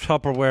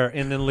Tupperware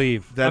and then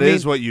leave. That I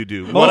is mean, what you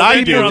do. most What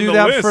I people do. do on the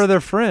that list. for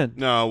their friend.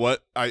 No,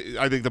 what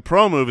I think the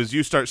pro move is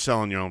you start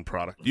selling your own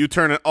product. You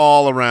turn it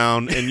all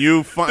around, and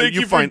you find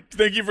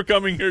Thank you for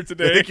coming here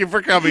today. Thank you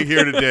for coming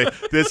here today.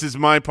 This is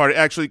my party.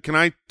 Actually, can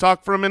I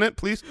talk for a minute,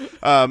 please?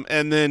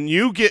 And then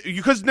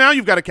because now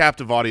you've got a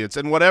captive audience,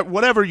 and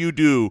whatever you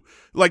do,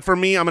 like for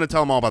me, I'm going to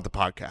tell them all about the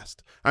podcast.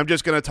 I'm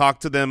just going to talk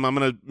to them. I'm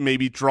going to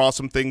maybe draw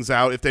some things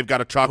out if they've got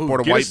a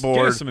chalkboard, Get a us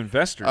whiteboard. some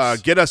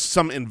investors. Get us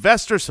some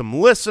investors, some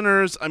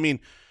listeners. I mean,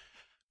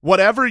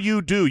 whatever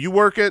you do, you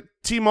work at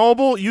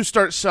T-Mobile, you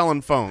start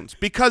selling phones.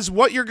 Because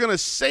what you're going to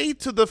say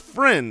to the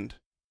friend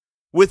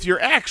with your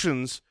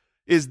actions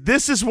is,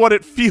 this is what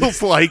it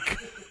feels like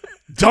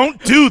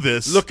Don't do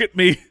this. Look at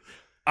me.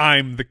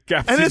 I'm the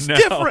captain and it's now.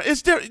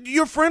 different.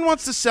 Your friend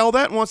wants to sell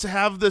that and wants to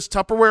have this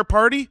Tupperware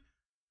party.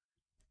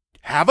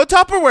 Have a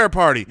Tupperware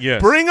party.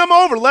 Yes. Bring them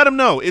over. Let them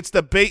know. It's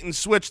the bait and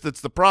switch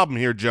that's the problem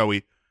here,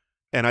 Joey.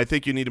 And I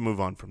think you need to move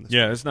on from this.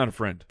 Yeah, it's not a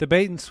friend. The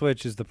bait and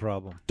switch is the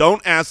problem.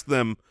 Don't ask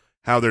them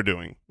how they're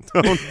doing.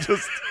 Don't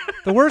just.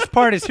 The worst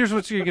part is, here's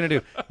what you're going to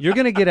do. You're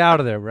going to get out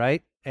of there,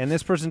 right? And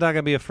this person's not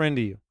going to be a friend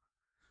to you.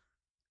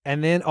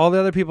 And then all the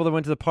other people that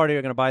went to the party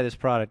are going to buy this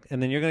product.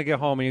 And then you're going to get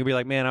home and you're going to be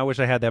like, man, I wish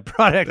I had that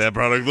product. That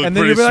product looked And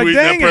then pretty you'll be like, sweet in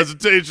that "Dang it."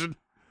 presentation.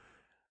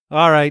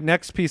 All right,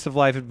 next piece of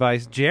life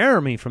advice.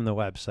 Jeremy from the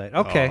website.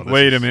 Okay. Oh,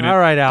 Wait a minute. All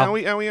right, Al.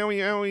 Owie, owie, owie,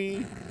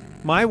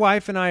 owie. My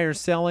wife and I are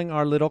selling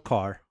our little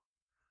car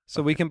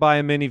so we can buy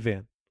a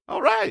minivan.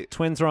 All right.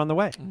 Twins are on the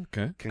way.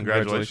 Okay.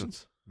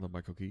 Congratulations. Love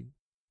Michael Keaton.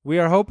 We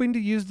are hoping to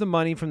use the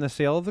money from the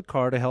sale of the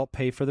car to help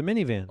pay for the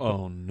minivan.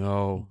 Oh,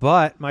 no.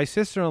 But my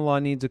sister-in-law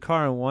needs a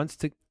car and wants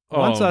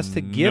us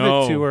to give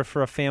it to her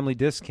for a family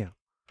discount.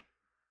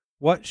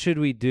 What should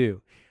we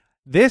do?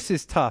 This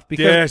is tough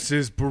because This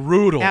is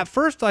brutal. at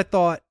first I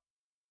thought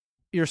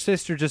your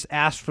sister just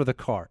asked for the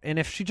car. And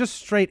if she just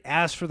straight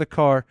asked for the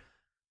car,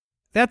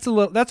 that's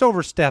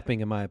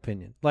overstepping in my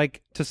opinion.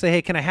 Like to say,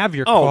 "Hey, can I have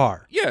your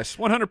car?" Yes,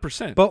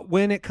 100%. But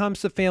when it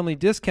comes to family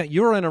discount,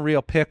 you're in a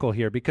real pickle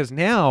here because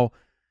now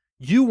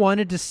you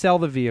wanted to sell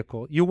the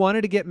vehicle. You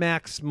wanted to get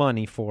max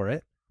money for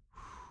it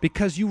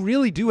because you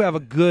really do have a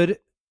good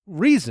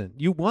reason.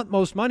 You want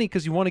most money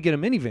because you want to get a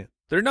minivan.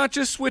 They're not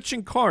just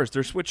switching cars.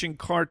 They're switching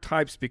car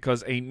types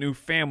because a new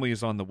family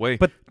is on the way.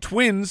 But-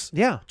 twins,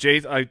 Yeah.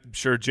 I'm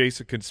sure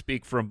Jason can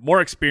speak from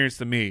more experience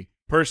than me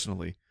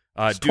personally.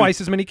 It's twice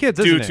as many kids,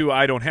 isn't due it? to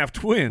I don't have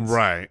twins.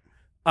 Right.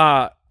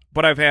 But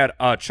I've had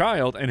a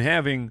child, and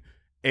having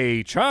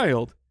a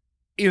child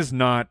is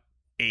not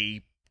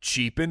a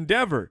cheap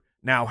endeavor.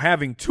 Now,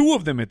 having two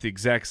of them at the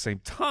exact same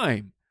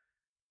time,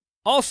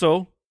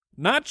 also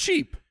not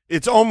cheap.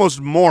 It's almost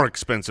more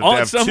expensive Oh, to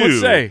have some two would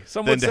say.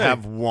 Some than would to say.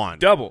 have one.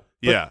 Double.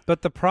 Yeah.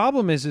 But the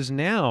problem is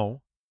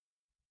now,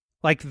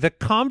 like the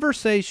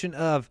conversation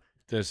of,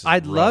 This is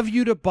I'd rough. love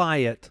you to buy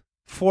it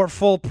for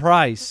full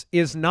price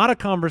is not a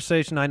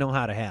conversation I know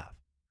how to have.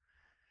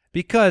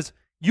 Because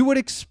you would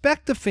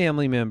expect a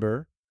family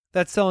member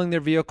that's selling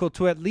their vehicle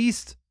to at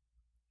least,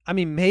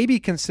 maybe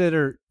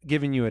consider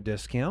giving you a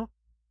discount.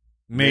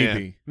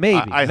 Maybe.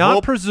 Maybe. I Not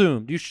hope-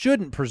 presumed. You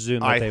shouldn't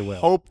presume that I they will.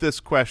 hope this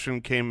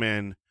question came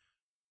in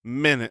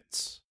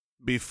minutes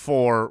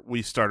before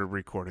we started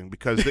recording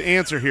because the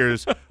answer here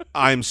is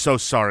I'm so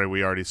sorry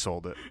we already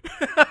sold it.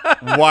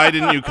 Why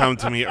didn't you come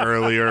to me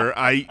earlier?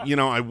 I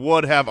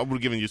would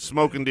have given you a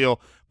smoking deal,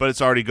 but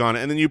it's already gone.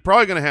 And then you're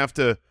probably going to have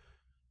to,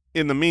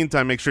 in the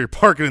meantime, make sure you're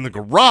parking in the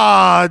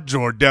garage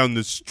or down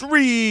the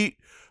street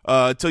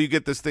until you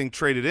get this thing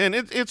traded in.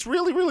 It's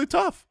really, really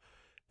tough.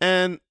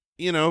 And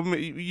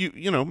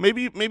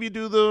maybe you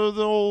do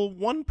the old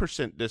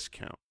 1%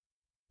 discount.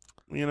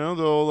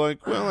 They'll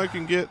like, well, I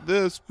can get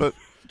this, but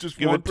Just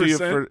give it to you 1%?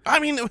 for. It's I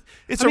mean, a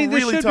this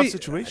really should tough be-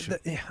 situation.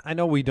 I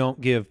know we don't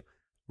give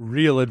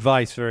real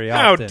advice very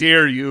How often.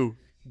 dare you?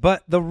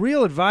 But the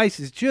real advice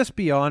is just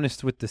be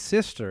honest with the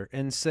sister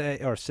and say,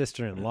 or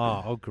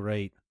sister-in-law. Oh,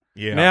 great.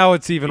 Yeah. Now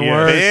it's even Yeah.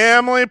 worse.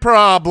 Family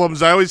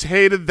problems. I always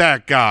hated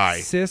that guy.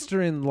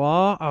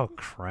 Sister-in-law? Oh,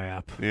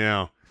 crap.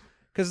 Yeah.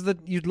 Because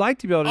you'd like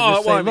to be able to Oh,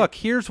 just well, say, I mean- look,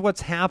 here's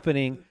what's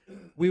happening.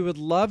 We would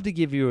love to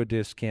give you a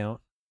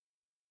discount,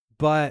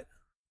 but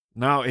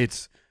Now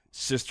it's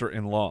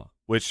sister-in-law,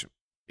 which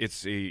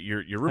you're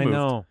I removed.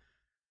 know.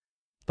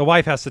 The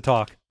wife has to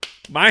talk.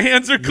 My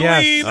hands are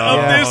clean Yes.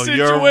 of this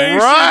situation. You're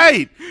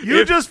right.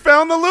 You If- just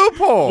found the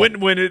loophole.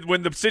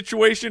 When the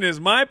situation is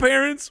my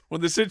parents,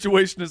 when the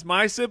situation is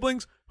my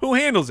siblings, who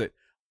handles it?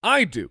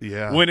 I do.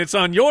 Yeah. When it's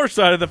on your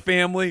side of the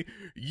family,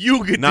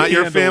 you get not to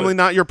your handle family, it.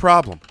 not your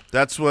problem.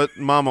 That's what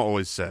Mama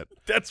always said.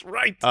 That's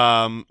right.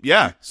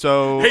 Yeah.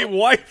 So Hey,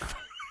 wife.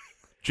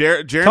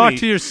 Jeremy, Talk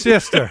to your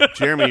sister.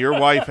 Jeremy, your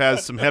wife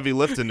has some heavy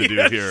lifting to do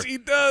Yes, here. she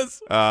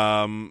does.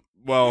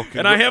 Well,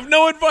 And I have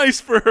no advice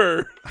for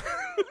her.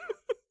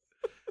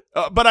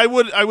 but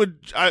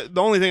the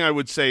only thing I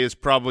would say is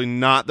probably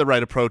not the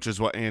right approach is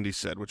what Andy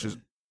said, which is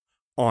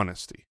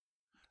honesty.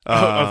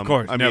 Of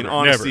course, I mean, never,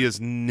 honesty never. is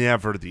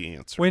never the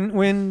answer.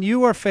 When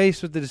you are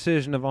faced with the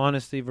decision of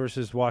honesty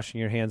versus washing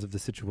your hands of the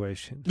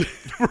situation,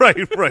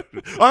 right.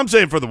 I'm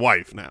saying for the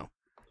wife now.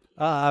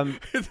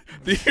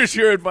 Here's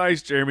your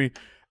advice, Jeremy.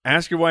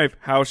 Ask your wife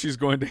how she's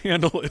going to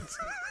handle it.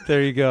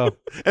 there you go.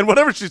 And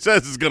whatever she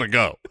says is going to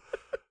go.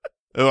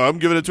 Oh, I'm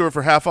giving it to her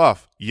for half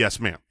off. Yes,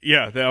 ma'am.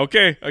 Yeah,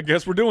 okay. I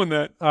guess we're doing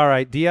that. All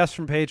right, DS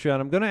from Patreon.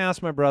 I'm going to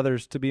ask my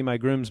brothers to be my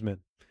groomsmen.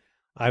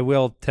 I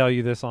will tell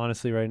you this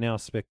honestly right now,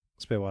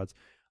 Spitwads.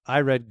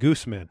 I read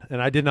Gooseman,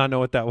 and I did not know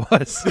what that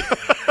was. This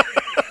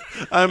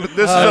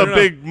is a don't know.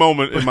 big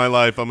moment in my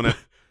life. I'm going to.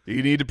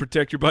 You need to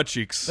protect your butt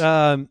cheeks.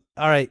 All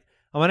right,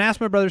 I'm going to ask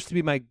my brothers to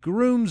be my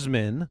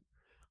groomsmen.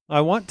 I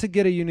want to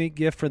get a unique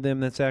gift for them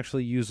that's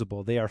actually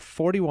usable. They are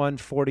 41,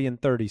 40, and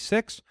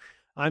 36.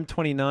 I'm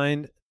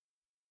 29.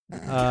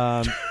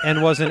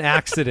 and was an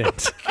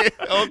accident.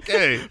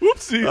 Okay.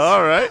 Whoopsies.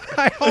 All right.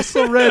 I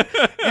also read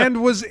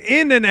and was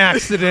in an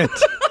accident.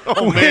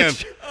 Oh, man.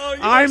 which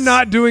I'm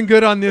not doing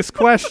good on this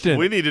question.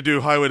 We need to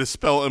do highway to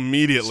spell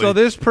immediately. So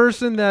this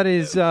person that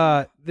is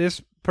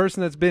this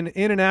person that's been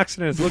in an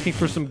accident is looking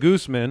for some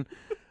goosemen.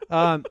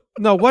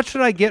 No, what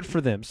should I get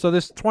for them? So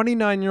this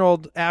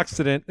 29-year-old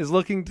accident is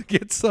looking to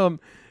get some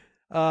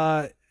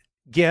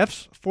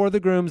gifts for the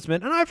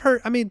groomsmen. And I've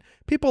heard,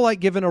 people like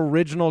giving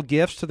original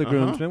gifts to the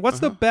groomsmen. What's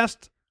the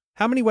best?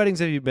 How many weddings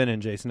have you been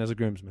in, Jason, as a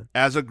groomsman?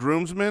 As a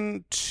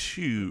groomsman,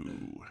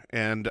 2.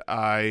 And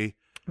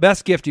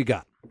Best gift you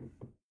got?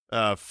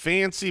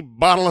 fancy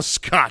bottle of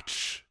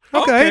scotch.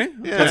 Okay.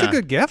 Yeah. That's a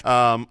good gift.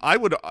 I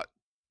would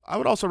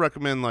also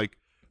recommend, like,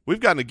 we've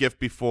gotten a gift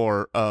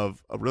before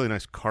of a really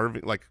nice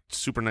carving, like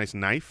super nice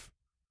knife.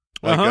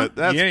 Like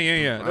that's,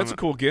 Yeah. That's a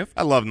cool gift.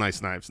 I love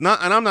nice knives. And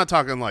I'm not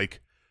talking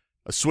like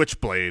a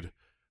switchblade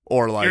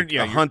or like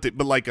a hunting,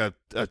 but like a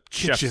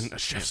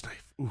chef's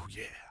knife. Ooh,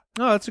 yeah.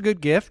 Oh, that's a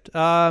good gift.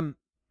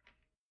 What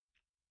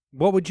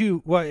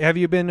have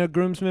you been a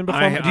groomsman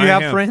before? Do you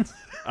have friends?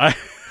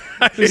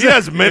 He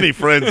has many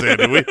friends,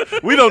 Andy.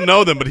 We don't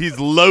know them, but he's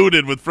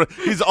loaded with friends.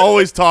 He's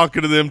always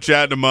talking to them,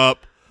 chatting them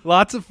up.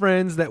 Lots of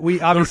friends that we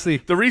obviously.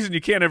 The reason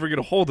you can't ever get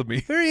a hold of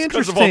me Very is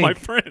because interesting. of all my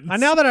friends.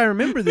 Now that I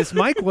remember this,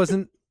 Mike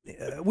wasn't.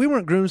 We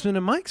weren't groomsmen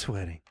at Mike's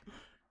wedding.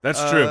 That's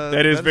true.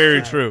 That is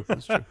very true.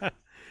 That's true.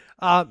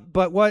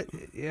 But what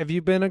have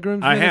you been a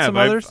groomsman? I in have. some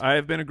others? I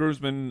have been a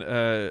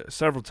groomsman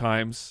several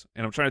times,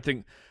 and I'm trying to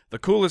think. The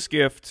coolest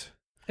gift.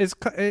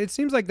 It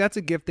seems like that's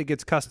a gift that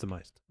gets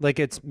customized, like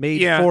it's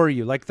made Yeah. for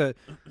you, like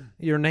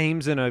your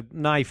name's in a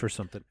knife or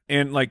something.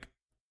 And like,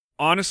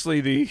 honestly,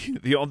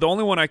 the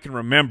only one I can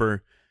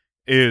remember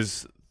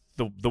is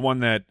the one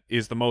that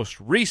is the most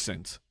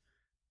recent.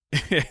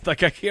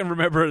 Like, I can't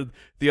remember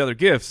the other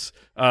gifts,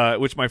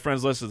 which my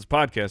friends listen to this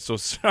podcast. So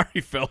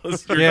sorry,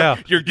 fellas.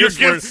 Your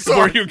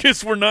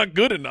gifts were not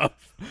good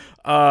enough.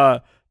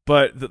 But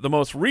the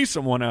most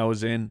recent one I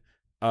was in,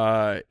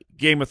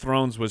 Game of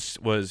Thrones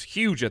was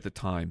huge at the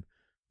time.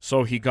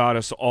 So he got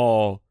us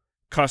all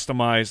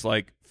customized,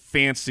 like,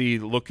 fancy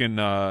looking,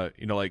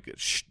 like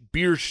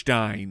beer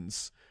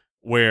steins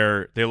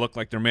where they look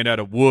like they're made out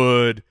of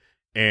wood,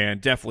 and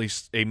definitely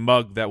a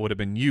mug that would have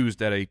been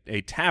used at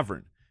a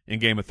tavern in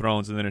Game of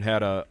Thrones, and then it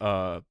had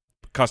a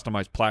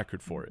customized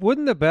placard for it.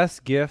 Wouldn't the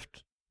best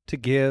gift to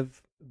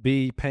give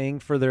be paying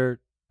for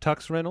their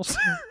tux rentals?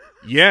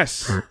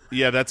 Yes.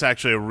 Yeah, that's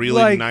actually a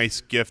really nice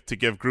gift to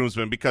give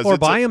groomsmen because or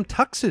buy them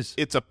tuxes.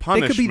 It's a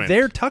punishment. They could be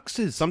their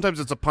tuxes. Sometimes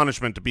it's a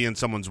punishment to be in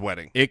someone's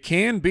wedding. It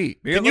can be.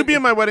 Can you be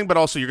in my wedding, but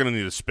also you're going to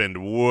need to spend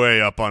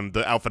way up on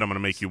the outfit I'm going to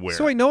make you wear.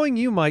 So, knowing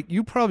you, Mike,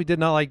 you probably did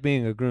not like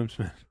being a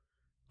groomsman.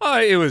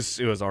 It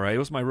was all right. It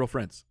was my real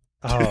friends.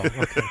 Oh,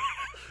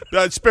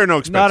 okay. Spare no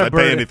expense. Not a I'd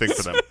burden. pay anything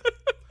for them.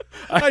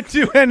 I'd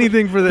do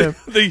anything for them.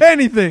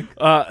 Anything.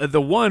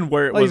 The one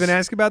where it I'll was even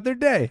ask about their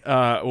day.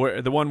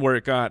 where the one where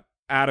it got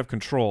out of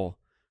control.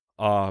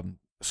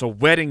 So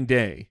wedding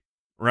day,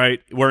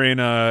 right? We're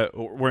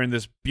in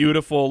this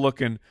beautiful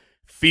looking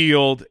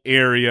field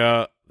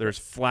area. There's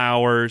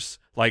flowers.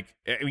 Like,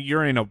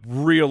 you're in a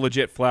real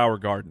legit flower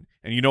garden.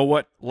 And you know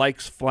what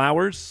likes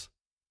flowers?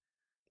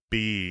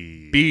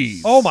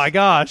 Bees. Oh my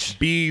gosh.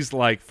 Bees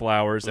like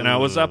flowers. And I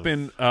was up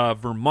in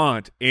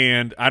Vermont,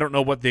 and I don't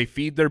know what they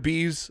feed their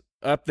bees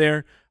up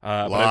there.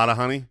 A lot of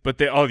honey. But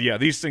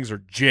these things are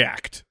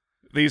jacked.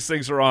 These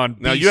things are on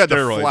Now, bee you had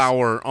steroids. the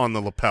flower on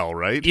the lapel,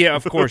 right? Yeah,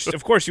 of course.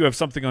 Of course you have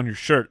something on your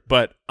shirt.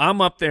 But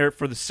I'm up there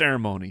for the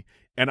ceremony,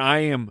 and I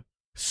am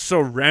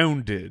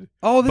surrounded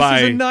Oh, this by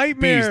is a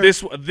nightmare.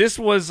 bees. This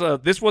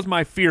was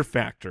my fear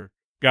factor,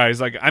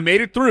 guys. Like, I made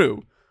it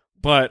through,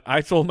 but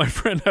I told my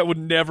friend I would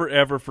never,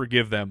 ever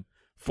forgive them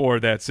for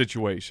that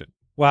situation.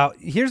 Wow.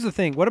 Here's the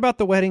thing. What about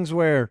the weddings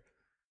where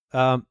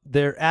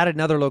they're at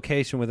another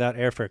location without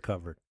airfare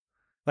covered?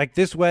 Like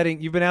this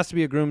wedding, you've been asked to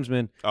be a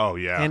groomsman, Oh,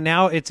 yeah. and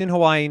now it's in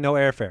Hawaii, no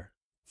airfare.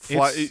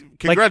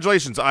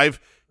 Congratulations.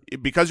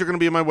 Because you're going to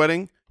be in my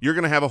wedding, you're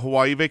going to have a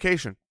Hawaii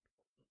vacation.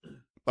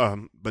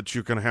 But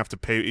you're going to have to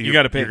pay. You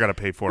got to pay. You got to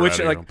pay for it out of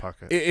your own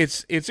pocket.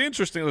 It's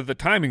interesting the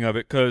timing of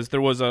it, because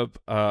there was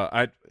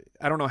I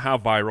don't know how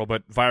viral,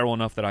 but viral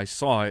enough that I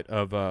saw it,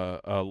 of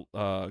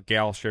a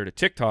gal shared a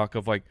TikTok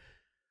of, like,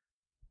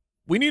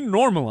 we need to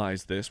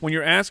normalize this. When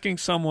you're asking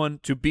someone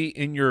to be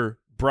in your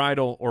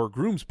bridal or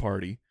groom's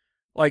party,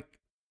 like,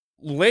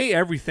 lay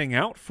everything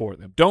out for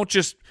them. Don't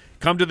just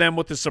come to them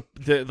with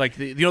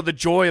the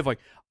joy of, like,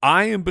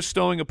 I am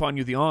bestowing upon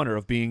you the honor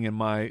of being in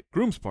my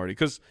groom's party.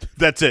 Because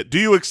that's it. Do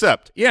you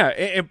accept? Yeah,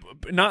 and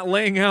not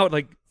laying out,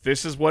 like,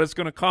 this is what it's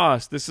going to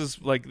cost. This is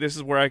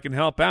where I can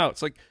help out.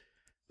 It's like,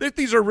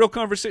 these are real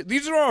conversations.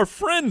 These are our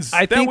friends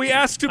we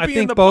asked to be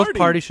in the both party.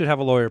 parties should have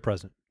a lawyer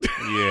present.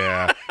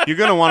 Yeah. You're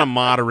going to want to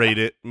moderate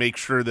it, make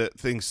sure that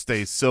things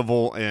stay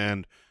civil,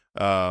 and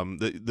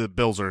the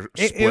bills are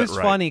split. It was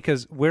right. funny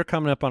because we're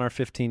coming up on our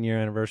 15-year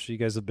anniversary. You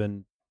guys have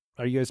been.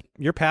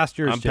 You're past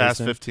yours? I'm past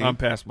Jason. 15. I'm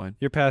past mine.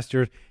 You're past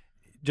yours.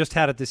 Just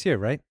had it this year,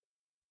 right?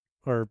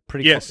 Or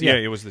pretty Yes, close? yeah,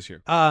 it was this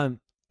year.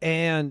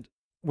 And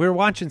we were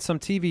watching some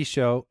TV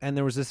show, and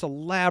there was this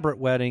elaborate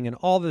wedding and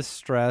all this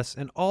stress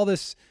and all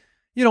this,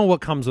 you know,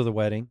 what comes with a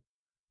wedding.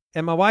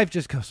 And my wife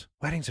just goes,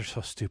 weddings are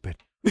so stupid.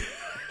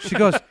 She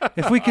goes,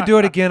 if we could do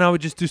it again, I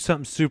would just do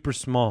something super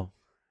small.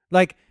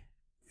 Like,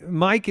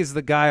 Mike is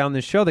the guy on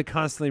this show that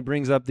constantly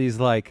brings up these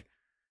like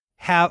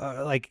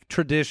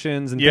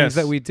traditions and things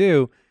that we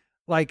do.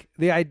 Like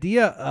the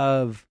idea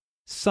of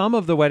some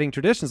of the wedding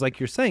traditions, like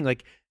you're saying,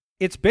 like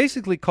it's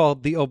basically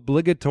called the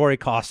obligatory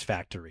cost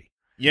factory.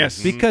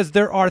 Yes. Because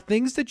there are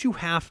things that you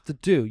have to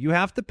do. You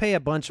have to pay a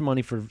bunch of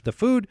money for the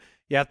food.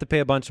 You have to pay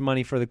a bunch of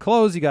money for the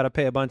clothes. You got to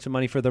pay a bunch of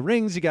money for the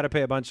rings. You got to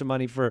pay a bunch of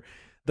money for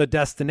the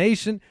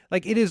destination.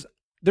 Like it is,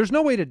 there's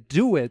no way to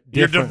do it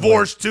You're differently.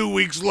 divorced 2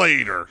 weeks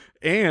later.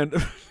 And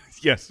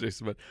yes,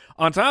 Jason, but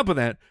on top of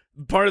that,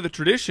 part of the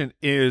tradition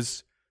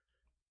is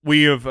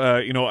we have,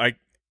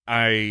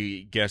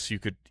 I guess you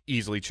could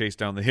easily chase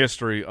down the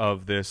history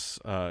of this,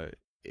 of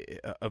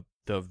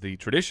the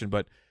tradition,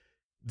 but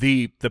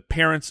the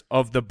parents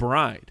of the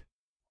bride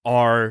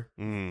are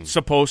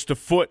supposed to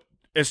foot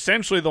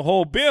essentially the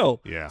whole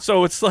bill. Yeah.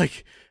 So it's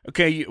like,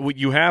 okay,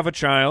 you have a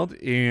child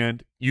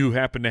and you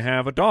happen to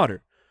have a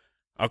daughter.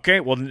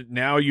 Okay, well,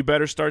 now you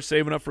better start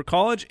saving up for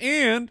college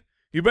and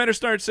you better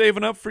start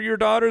saving up for your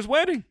daughter's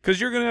wedding because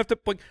you're going to have to,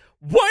 like,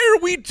 why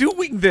are we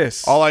doing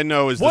this? All I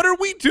know is what are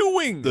we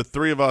doing? The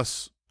three of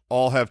us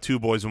all have 2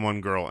 boys and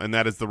 1 girl, and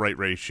that is the right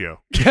ratio.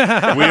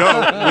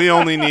 we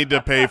only need to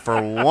pay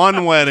for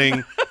 1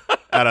 wedding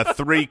out of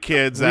 3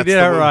 kids. That's did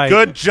it right.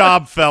 Good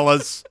job,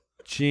 fellas.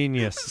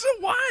 Genius. So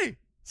why?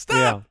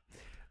 Stop.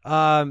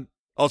 Yeah.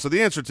 Also,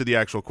 the answer to the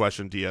actual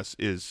question, DS,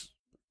 is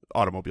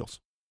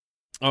automobiles.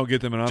 I'll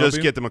get them an automobile.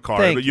 Just get them a car,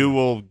 Thank but you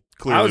will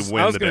clearly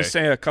win I was the going day. to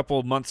say a couple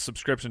of months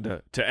subscription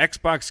to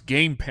Xbox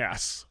Game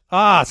Pass.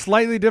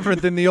 Slightly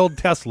different than the old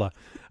Tesla.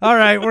 All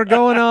right, we're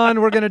going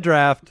on. We're going to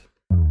draft.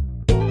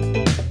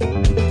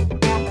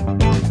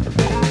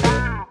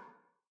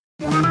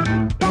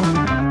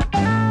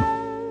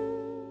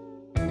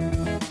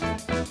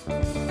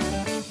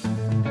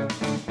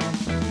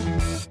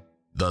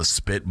 The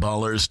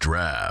Spitballers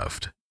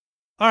Draft.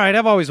 All right,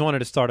 I've always wanted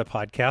to start a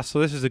podcast, so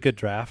this is a good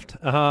draft.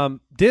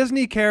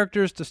 Disney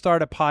characters to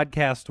start a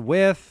podcast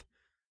with.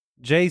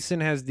 Jason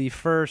has the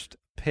first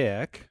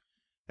pick.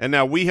 And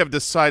now we have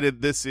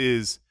decided this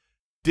is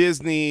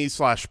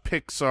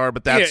Disney/Pixar,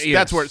 but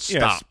that's where it stops.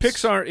 Yes.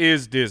 Pixar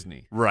is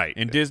Disney. Right.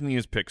 And Disney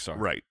is Pixar.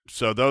 Right.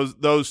 So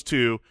those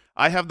two.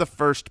 I have the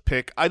first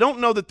pick. I don't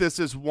know that this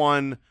is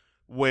one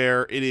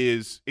where it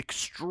is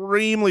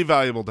extremely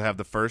valuable to have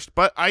the first,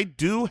 but I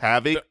do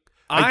have a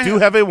I do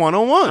have a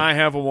 101. I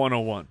have a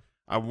 101.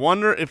 I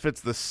wonder if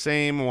it's the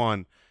same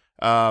one.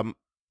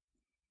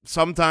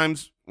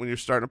 Sometimes when you're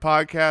starting a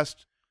podcast,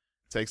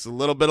 it takes a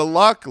little bit of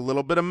luck, a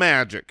little bit of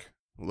magic,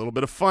 a little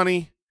bit of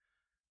funny.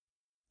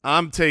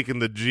 I'm taking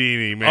the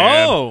genie,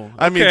 man. Oh,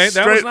 I mean, okay.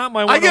 That was not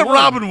my 101. I get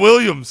Robin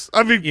Williams.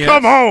 I mean, Yes.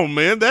 come on,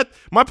 man.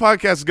 My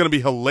podcast is going to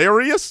be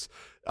hilarious.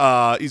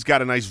 He's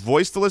got a nice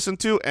voice to listen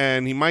to,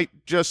 and he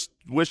might just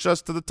wish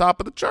us to the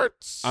top of the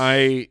charts.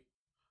 I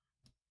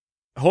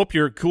hope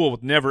you're cool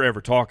with never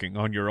ever talking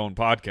on your own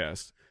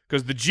podcast,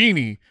 because the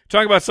genie,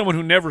 talk about someone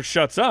who never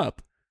shuts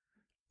up,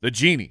 the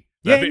genie.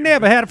 You ain't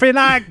never had a friend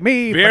like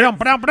me. Very-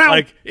 Ba-dum-ba-dum-ba-dum.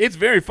 Like, it's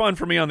very fun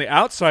for me on the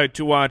outside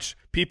to watch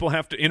people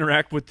have to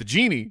interact with the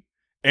genie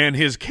and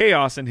his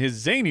chaos and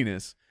his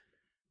zaniness.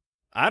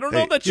 I don't know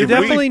Hey, that You're you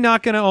definitely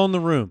not going to own the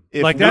room.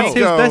 If Like we that's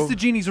go- that's the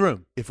genie's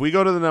room. If we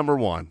go to the number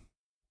 1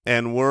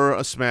 and we're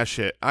a smash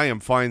hit, I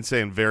am fine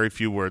saying very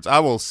few words. I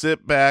will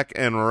sit back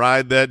and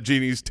ride that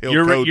genie's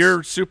tailcoats.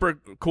 You're super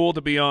cool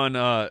to be on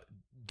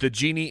the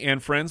Genie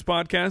and Friends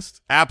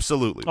podcast.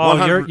 Absolutely. Oh,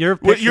 100 your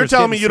Well, picture's you're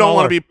telling me getting you don't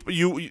want smaller. to be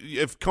you.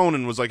 If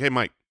Conan was like, "Hey,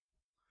 Mike,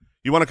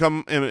 you want to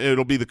come and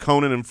it'll be the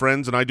Conan and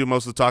Friends, and I do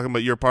most of the talking,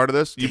 but you're part of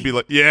this," you'd be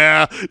like,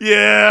 "Yeah,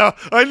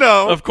 I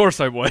know." Of course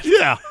I would.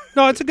 Yeah.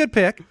 No, it's a good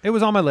pick. It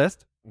was on my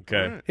list.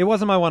 Okay. It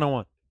wasn't my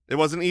 101. It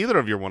wasn't either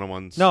of your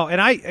 101s. No,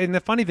 and the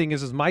funny thing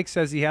is Mike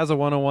says he has a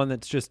 101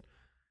 that's just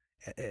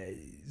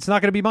it's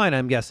not going to be mine,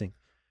 I'm guessing.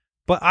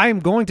 But I am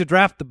going to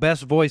draft the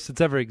best voice that's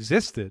ever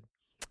existed.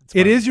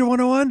 It is your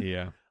 101?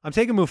 Yeah. I'm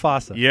taking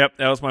Mufasa. Yep,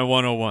 that was my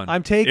 101.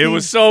 I'm taking It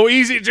was so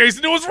easy,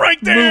 Jason. It was right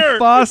there.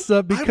 Mufasa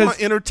I because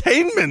want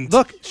entertainment.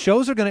 look,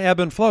 shows are going to ebb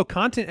and flow.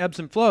 Content ebbs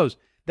and flows.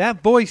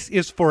 That voice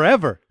is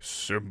forever.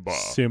 Simba.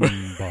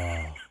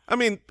 Simba. I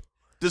mean,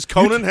 does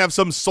Conan have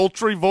some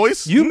sultry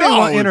voice? You may no,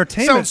 want it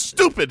entertainment. Sounds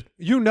stupid.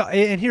 You know,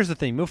 and here's the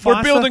thing. Mufasa,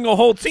 We're building a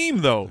whole team,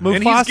 though. and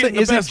he's Mufasa getting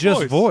the isn't best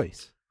just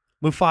voice.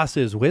 Mufasa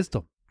is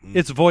wisdom.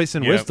 It's voice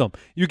and Yep. wisdom.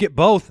 You get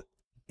both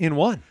in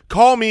one.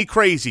 Call me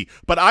crazy,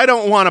 but I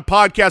don't want a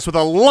podcast with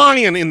a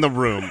lion in the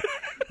room.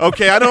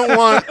 Okay, I don't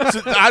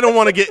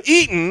want to get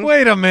eaten.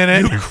 Wait a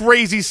minute. You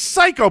crazy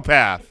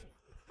psychopath.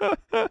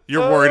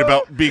 You're worried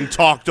about being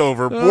talked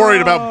over,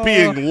 worried about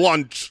being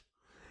lunch.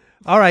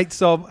 All right,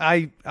 so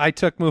I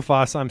took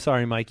Mufasa. I'm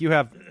sorry, Mike. You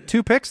have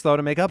 2 picks though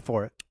to make up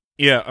for it.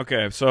 Yeah,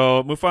 okay.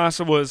 So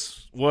Mufasa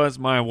was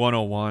my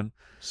 101.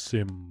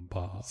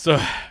 Simba. So,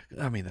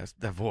 I mean,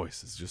 that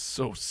voice is just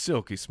so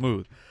silky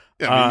smooth.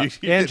 I mean,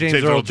 and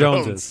James Earl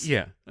Jones's.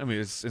 Yeah, I mean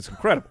it's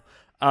incredible.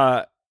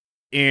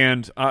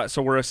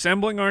 So we're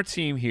assembling our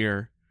team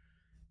here,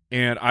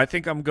 and I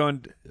think I'm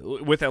going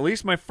with at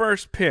least my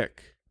first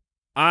pick.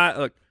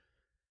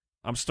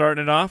 I'm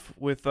starting it off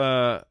with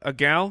a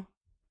gal.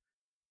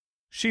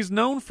 She's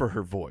known for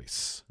her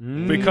voice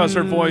because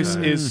her voice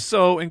is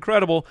so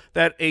incredible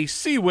that a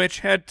sea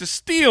witch had to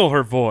steal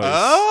her voice.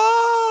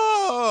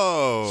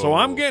 Oh, So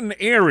I'm getting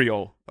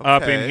Ariel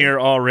up in Okay. here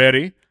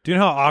already. Do you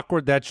know how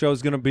awkward that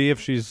show's going to be if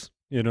she's,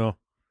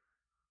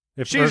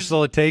 if She's-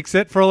 Ursula takes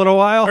it for a little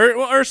while?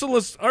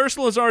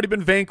 Ursula's already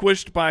been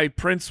vanquished by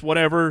Prince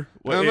whatever.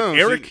 No, no,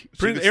 Eric? she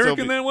Prince could Eric still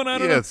in be- that one? I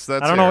don't yes,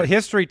 that's I don't know. Eric.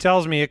 History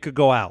tells me it could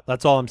go out.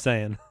 That's all I'm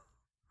saying. know.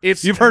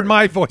 It's You've heard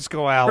my voice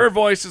go out. her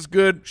voice is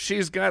good.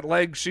 She's got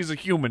legs. She's a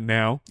human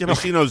now. Yeah, but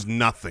she knows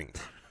nothing.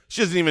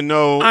 She doesn't even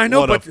know, I know,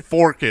 what but a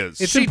fork is.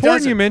 It's She important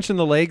doesn't. you mention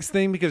the legs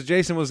thing because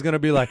Jason was going to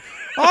be like,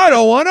 I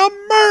don't want a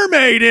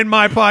mermaid in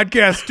my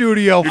podcast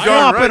studio You're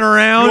darn flopping right.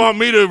 around. You want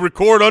me to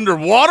record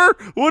underwater?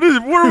 What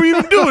are we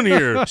even doing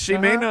here? She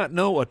may not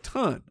know a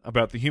ton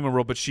about the human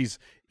world, but she's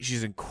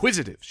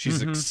inquisitive.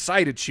 She's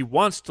excited. She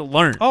wants to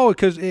learn. Oh,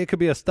 because it could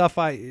be a stuff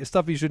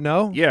you should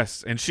know.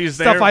 Yes, and she's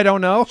there. Stuff I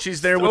don't know.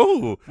 She's there with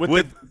Oh,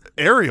 with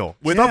Ariel.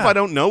 Stuff Yeah. I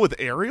don't know with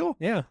Ariel?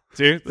 Yeah.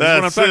 See, this That's,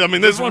 is what I'm talking. I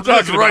mean, this what I'm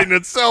that's talking right about. in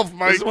itself,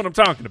 Mike. This is what I'm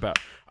talking about.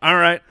 All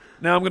right,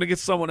 now I'm gonna get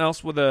someone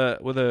else with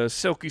a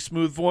silky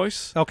smooth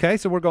voice, Okay,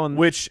 so we're going.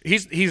 which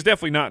he's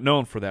definitely not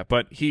known for that,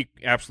 but he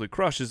absolutely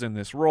crushes in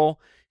this role.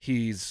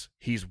 He's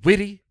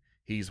witty,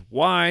 he's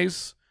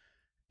wise,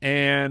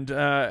 and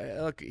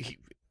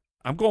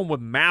I'm going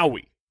with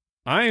Maui.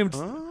 I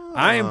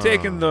am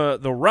taking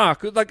the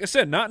Rock. Like I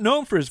said, not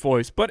known for his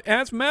voice, but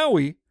as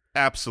Maui,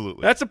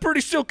 Absolutely. that's a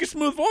pretty silky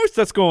smooth voice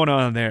that's going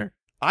on there.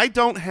 I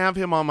don't have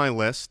him on my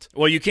list,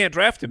 Well, you can't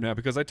draft him now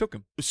because I took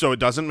him. so it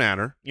doesn't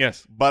matter.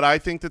 Yes, But I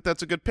think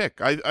that's a good pick.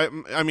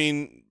 I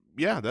mean,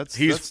 yeah, that's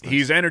he's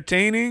nice.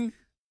 entertaining.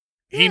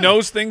 He Yeah.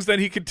 knows things that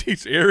he could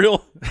teach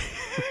Ariel.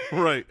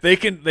 right. They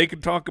can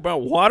talk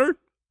about water.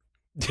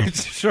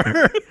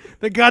 Sure.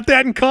 They got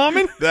that in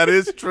common? That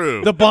is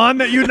true. The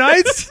bond that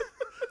unites?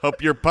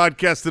 Hope you're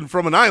podcasting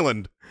from an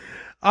island.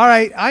 All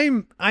right,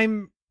 I'm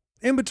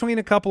in between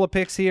a couple of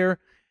picks here.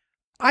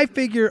 I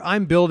figure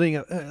I'm building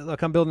a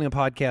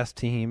podcast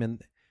team,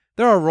 and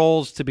there are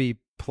roles to be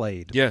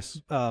played. Yes.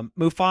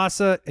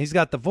 Mufasa, he's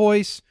got the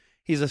voice.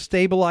 He's a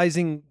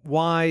stabilizing,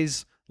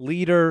 wise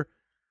leader.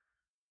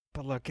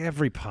 But look,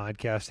 every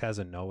podcast has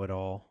a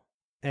know-it-all,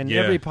 and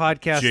Yeah, every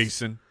podcast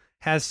Jason.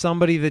 has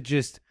somebody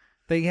that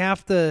they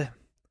have to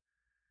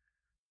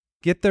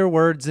get their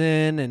words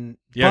in. And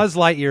Yeah. Buzz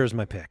Lightyear is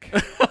my pick.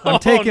 I'm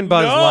taking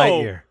Buzz no.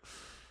 Lightyear.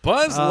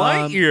 Buzz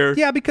Lightyear.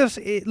 Yeah, because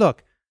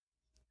look,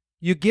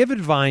 you give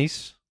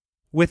advice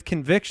with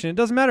conviction. It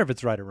doesn't matter if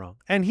it's right or wrong.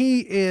 And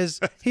he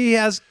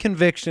has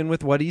conviction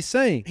with what he's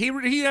saying.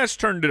 He has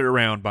turned it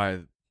around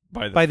by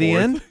the the fourth.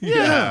 end?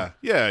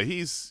 Yeah.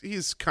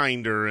 He's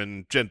kinder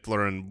and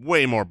gentler and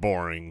way more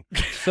boring.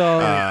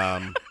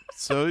 So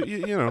So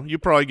you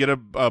probably get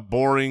a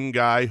boring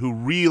guy who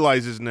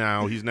realizes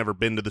now he's never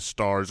been to the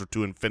stars or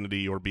to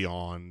infinity or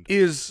beyond.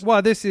 Is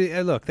well, this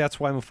is look. That's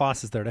why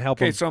Mufasa's there to help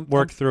Okay, him so I'm-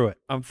 work through it.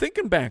 I'm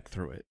thinking back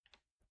through it.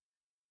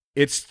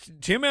 It's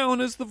Tim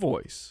Allen is the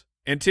voice,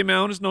 and Tim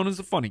Allen is known as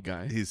the funny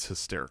guy. He's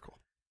hysterical.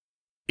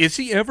 Is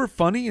he ever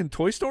funny in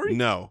Toy Story?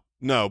 No,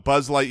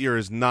 Buzz Lightyear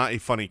is not a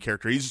funny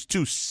character. He's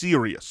too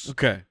serious.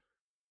 Okay.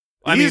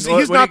 He's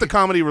when not he- the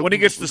comedy. when he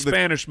gets the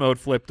Spanish mode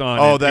flipped on.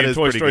 Oh, in, that in is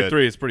Toy pretty Story good.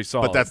 3, it's pretty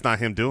solid. But that's not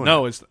him doing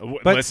no, it. it's But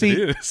unless see,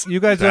 it is. you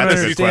guys don't That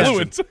is the understand.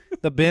 question.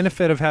 The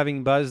benefit of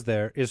having Buzz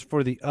there is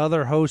for the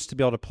other host to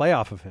be able to play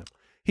off of him.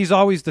 He's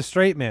always the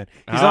straight man.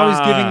 He's always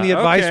giving the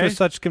advice okay. with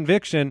such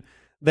conviction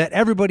that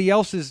everybody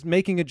else is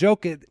making a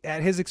joke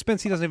at his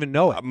expense. He doesn't even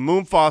know it.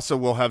 Moonfasa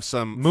will have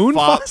some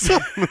Moonfasa?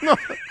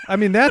 I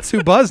mean, that's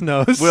who Buzz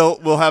knows.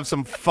 We'll have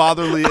some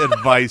fatherly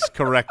advice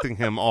correcting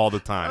him all the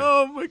time.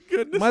 Oh my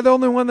goodness! Am I the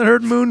only one that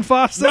heard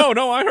Moonfasa?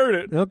 No, I heard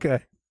it. Okay.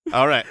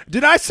 All right.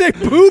 Did I say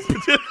poop?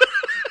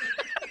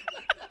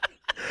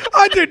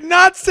 I did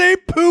not say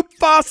poop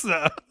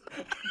Fasa.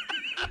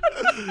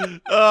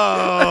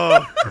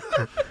 Oh,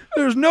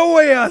 There's no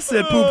way I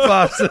said poop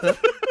Fasa.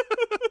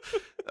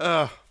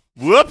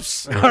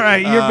 whoops. All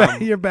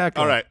right, you're back.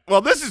 All on. right.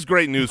 Well, this is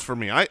great news for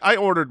me. I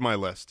ordered my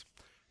list.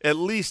 At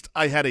least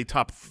I had a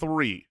top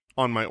 3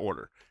 on my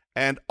order,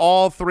 and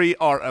all 3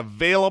 are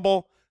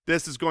available.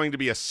 This is going to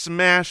be a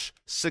smash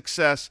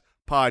success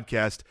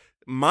podcast.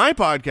 My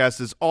podcast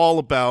is all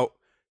about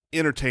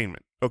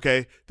entertainment,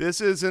 okay?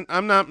 This isn't –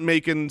 I'm not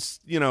making,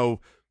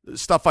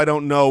 stuff I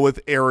don't know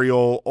with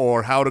Ariel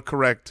or how to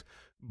correct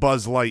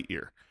Buzz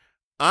Lightyear.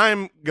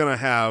 I'm going to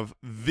have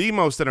the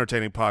most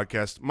entertaining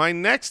podcast.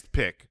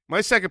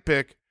 My second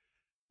pick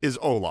is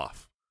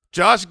Olaf.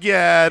 Josh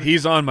Gad.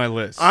 He's on my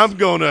list. I'm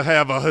going to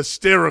have a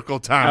hysterical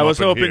time. I was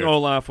up in hoping here.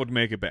 Olaf would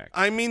make it back.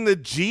 I mean, the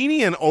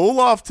genie and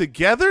Olaf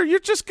together, you're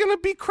just going to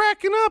be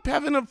cracking up,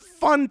 having a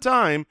fun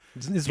time.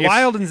 It's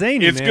wild and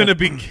zany, It's man. going to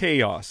be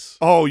chaos.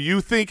 Oh, you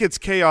think it's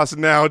chaos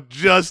now?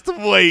 Just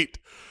wait.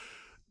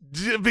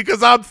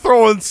 because I'm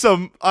throwing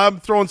some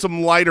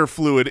lighter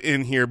fluid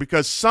in here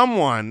because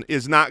someone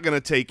is not going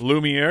to take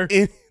Lumiere.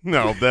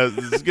 no,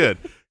 this is good.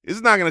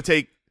 Is not going to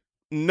take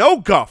no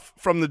guff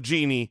from the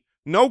genie,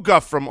 no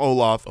guff from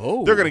Olaf.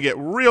 Oh. They're going to get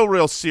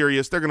real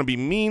serious. They're going to be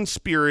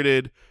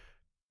mean-spirited,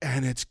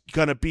 and it's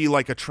going to be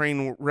like a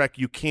train wreck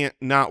you can't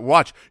not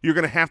watch. You're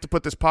going to have to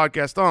put this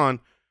podcast on.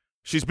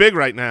 She's big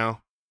right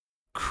now.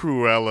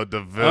 Cruella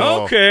de Vil.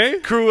 Okay.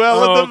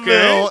 Cruella Okay. de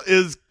Vil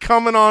is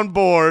coming on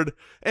board,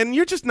 and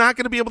you're just not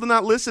going to be able to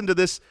not listen to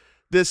this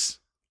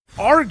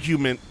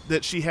argument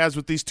that she has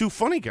with these two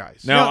funny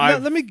guys. Now,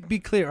 let me be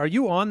clear. Are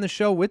you on the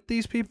show with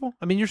these people?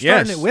 I mean, you're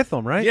starting Yes. it with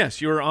them, right?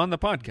 Yes, you were on the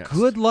podcast.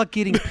 Good luck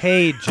getting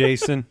paid,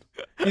 Jason.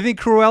 You think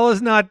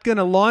Cruella's not going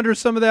to launder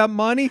some of that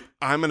money?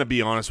 I'm going to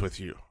be honest with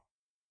you.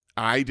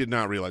 I did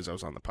not realize I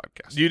was on the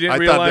podcast. You didn't I thought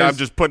realize- that I'm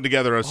just putting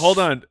together a. Hold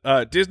on.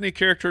 Disney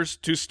characters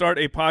to start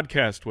a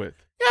podcast with.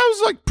 Yeah, I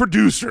was like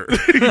producer.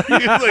 Like,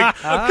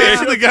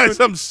 these are the guys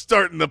I'm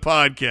starting the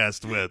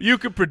podcast with. You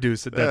could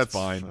produce it. That's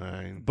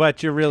fine.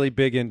 But you're really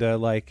big into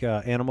like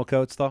animal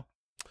coats, though.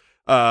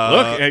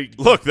 Look, hey-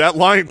 look, that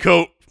lion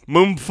coat,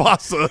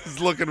 Mufasa, is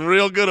looking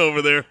real good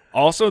over there.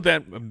 Also,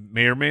 that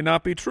may or may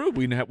not be true.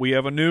 We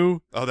have a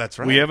new Oh, that's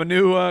right. we have a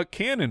new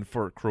canon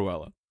for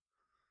Cruella.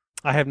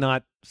 I have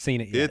not seen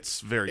it yet. It's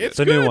very It's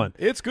good. The good. new one.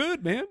 It's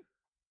good, man.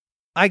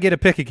 I get a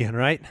pick again,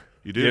 right?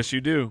 You do? Yes,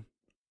 you do.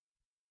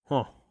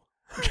 Huh.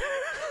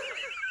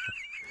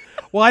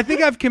 Well, I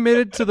think I've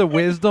committed to the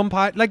wisdom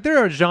pod. Like, there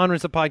are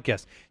genres of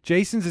podcasts.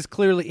 Jason's is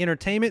clearly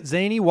entertainment,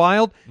 zany,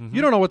 wild.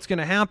 You don't know what's going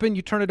to happen.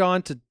 You turn it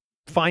on to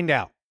find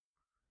out.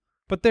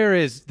 But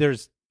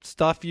there's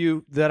stuff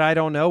that I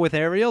don't know with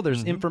Ariel.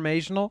 There's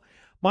informational.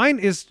 Mine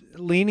is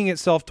leaning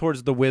itself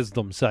towards the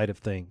wisdom side of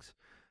things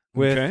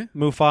with Okay.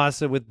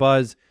 Mufasa, with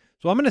Buzz.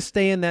 So I'm going to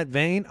stay in that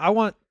vein. I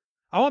want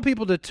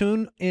people to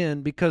tune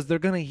in because they're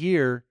going to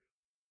hear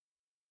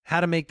how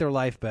to make their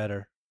life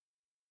better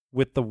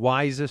with the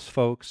wisest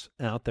folks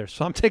out there.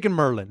 So I'm taking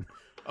Merlin.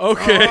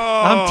 Okay.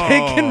 I'm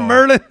taking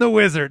Merlin the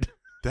Wizard.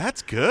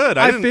 That's good.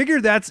 I didn't-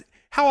 figured that's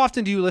how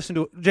often do you listen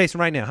to Jason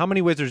right now? How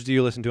many wizards do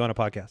you listen to on a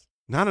podcast?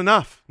 Not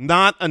enough.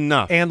 Not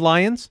enough. And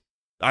lions?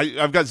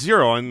 I've got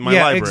 0 in my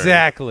yeah, library.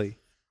 exactly.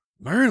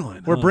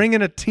 Merlin. We're huh?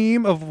 bringing a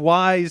team of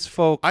wise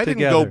folk I didn't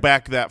together. go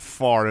back that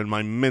far in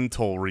my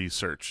mental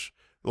research.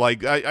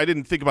 Like I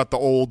didn't think about the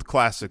old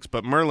classics,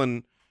 but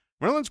Merlin's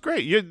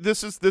great.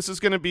 This is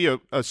going to be a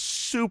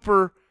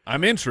super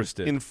I'm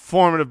interested.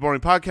 informative, boring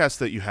podcast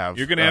that you have.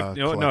 You're gonna have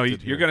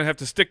collected you're here. gonna have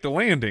to stick the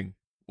landing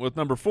with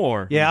number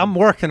 4. Yeah, I'm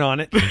working on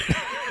it.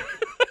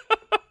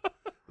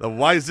 The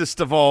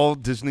wisest of all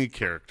Disney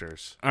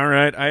characters. All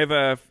right, I have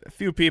a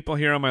few people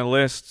here on my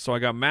list. So I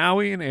got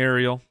Maui and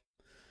Ariel.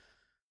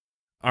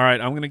 All right,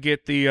 I'm gonna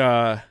get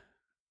the.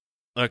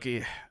 Look,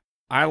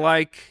 I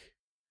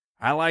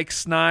like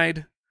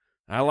snide.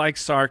 I like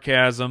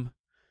sarcasm,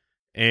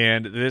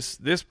 and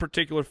this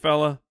particular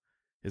fella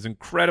is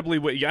incredibly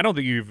witty. I don't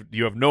think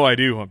you have no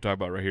idea who I'm talking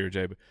about right here,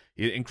 Jay. But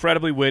he's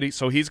incredibly witty.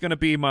 So he's gonna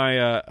be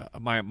my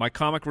my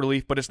comic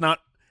relief, but it's not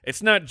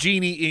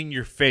genie in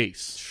your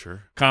face.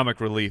 Sure. Comic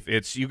relief.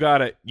 It's you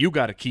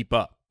gotta keep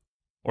up,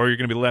 or you're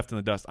gonna be left in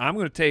the dust. I'm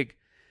gonna take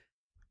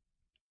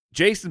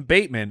Jason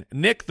Bateman,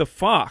 Nick the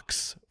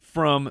Fox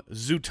from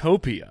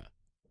Zootopia.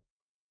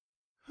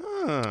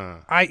 Huh.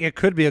 It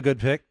could be a good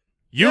pick.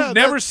 You've Yeah,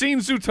 never seen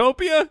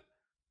Zootopia?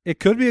 It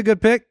could be a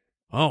good pick.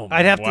 Oh,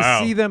 I'd have wow.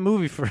 to see that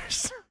movie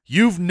first.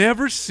 You've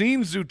never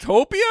seen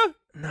Zootopia,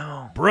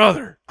 No.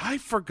 brother? I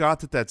forgot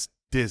that's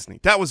Disney.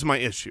 That was my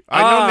issue.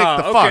 I know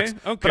Nick the okay,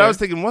 Fox, okay. but I was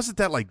thinking, wasn't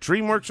that like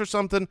DreamWorks or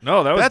something?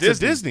 No, that was That's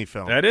Disney. a Disney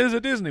film. That is a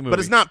Disney movie, But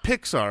it's not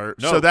Pixar,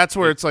 No, so that's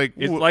where it's like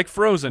It's like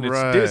Frozen. It's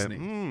right. Disney.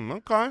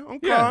 Okay.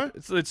 Yeah,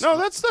 it's No,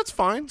 that's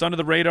fine. it's under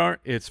the radar.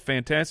 It's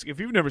fantastic. If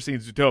you've never seen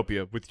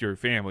Zootopia with your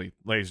family,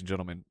 ladies and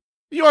gentlemen,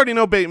 You already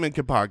know Bateman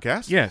can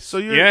podcast. yes, So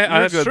you're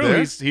that's good true. there.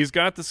 He's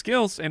got the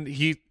skills, and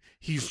he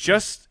is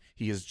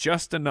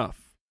just enough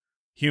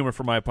humor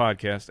for my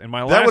podcast. And my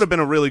That last would have been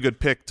a really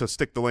good pick to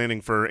stick the landing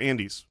for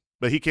Andy's,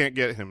 but he can't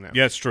get him now.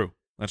 yeah, it's true.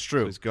 That's So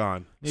true. he's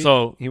gone.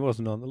 So, He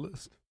wasn't on the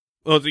list.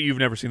 well, you've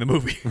never seen the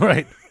movie.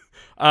 Right.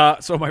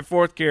 So my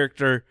fourth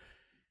character,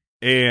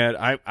 and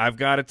I've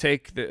got to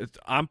take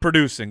I'm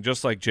producing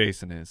just like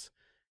Jason is,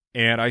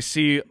 and I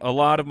see a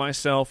lot of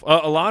myself,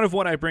 a lot of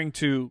what I bring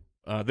to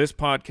this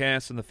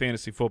podcast and the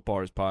Fantasy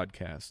Footballers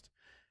podcast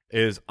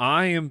is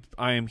I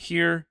am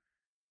here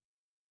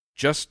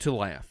just to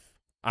laugh.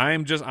 I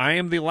am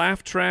the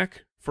laugh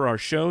track for our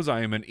shows.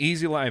 I am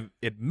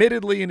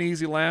admittedly an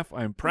easy laugh.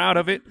 I am proud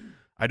of it.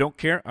 I don't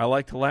care. I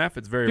like to laugh.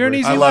 It's very, You're an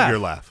very easy I fun. love laugh. your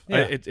laugh. Yeah.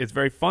 It's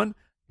very fun.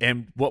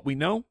 And what we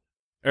know,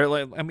 I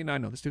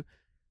know this too.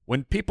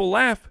 When people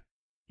laugh,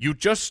 you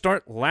just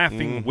start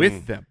laughing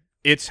with them.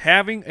 It's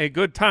having a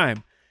good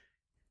time.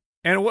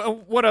 And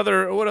what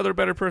other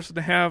better person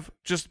to have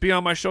just be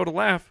on my show to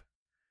laugh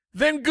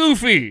than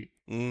Goofy?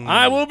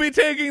 I will be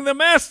taking the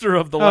master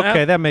of the laugh.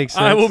 Okay, that makes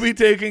sense. I will be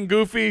taking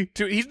Goofy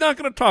to. He's not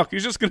going to talk.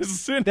 He's just going to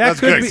sit. That That's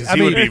could good be. 'cause I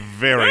he would mean, be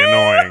very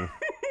annoying.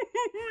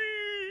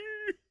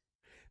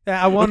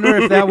 I wonder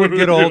if that would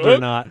get old or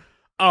not.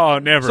 Oh,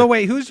 never. So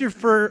wait, who's your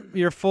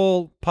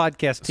full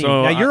podcast team?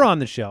 So now you're on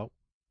the show.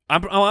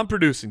 I'm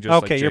producing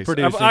just Okay, like you're Jason.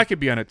 producing. I could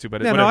be on it too,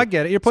 but No, whatever. I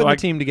get it. You're putting So a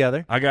team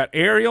together. I got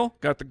Ariel,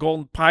 got the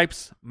Golden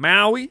Pipes,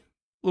 Maui,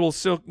 little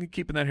silky,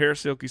 keeping that hair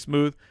silky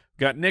smooth.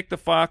 Got Nick the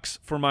Fox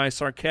for my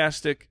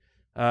sarcastic,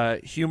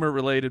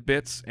 humor-related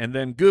bits, and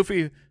then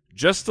Goofy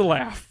just to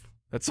laugh.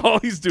 That's all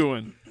he's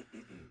doing.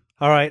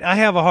 All right, I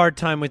have a hard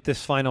time with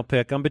this final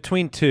pick. I'm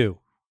between two.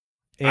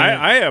 And-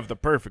 I have the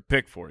perfect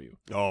pick for you.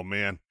 Oh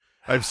man,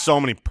 I have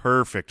so many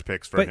perfect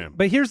picks for him.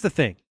 But here's the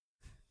thing.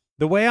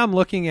 The way I'm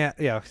looking at,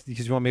 because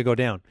you want me to go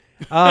down.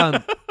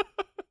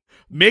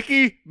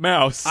 Mickey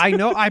Mouse. I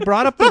know I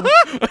brought up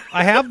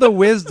I have the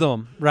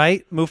wisdom,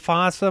 right?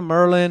 Mufasa,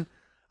 Merlin.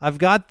 I've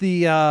got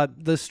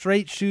the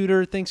straight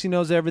shooter, thinks he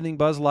knows everything,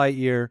 Buzz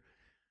Lightyear.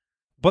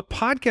 But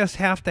podcasts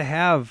have to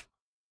have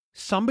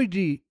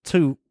somebody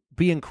to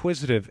be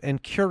inquisitive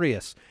and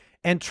curious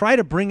and try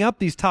to bring up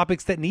these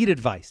topics that need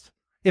advice.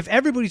 If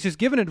everybody's just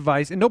giving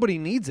advice and nobody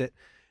needs it,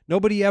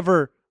 nobody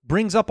ever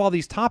brings up all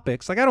these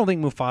topics. Like, I don't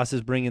think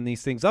Mufasa's bringing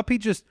these things up.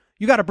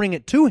 You got to bring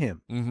it to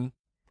him. Mm-hmm.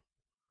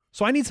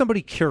 So I need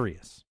somebody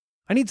curious.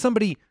 I need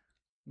somebody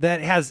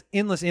that has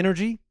endless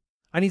energy.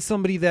 I need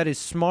somebody that is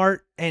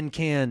smart and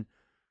can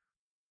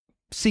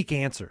seek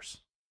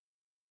answers.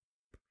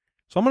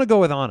 So I'm going to go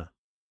with Anna.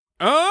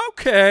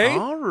 Okay.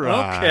 All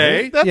right.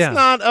 Okay. That's Yeah.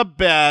 not a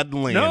bad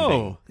landing.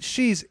 No.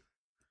 She's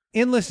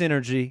endless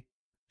energy.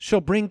 She'll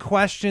bring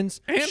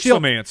questions. And she'll,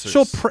 some answers.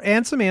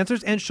 And some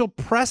answers, and she'll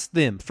press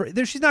them.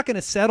 She's not going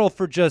to settle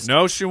for just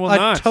No, she will a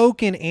not.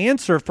 token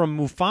answer from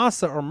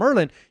Mufasa or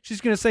Merlin. She's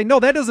going to say, no,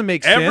 that doesn't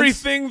make sense.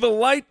 Everything the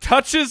light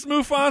touches,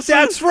 Mufasa.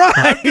 That's right.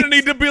 I'm going to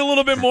need to be a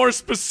little bit more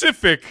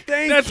specific.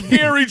 That's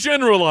very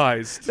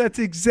generalized. That's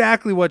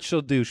exactly what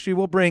she'll do. She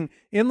will bring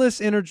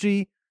endless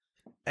energy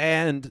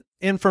and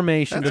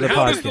information to the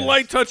How podcast. does the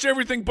light touch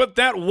everything but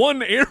that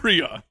one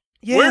area?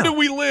 Yeah. Where do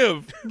we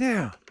live?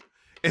 Yeah.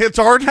 It's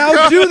hard.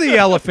 How do the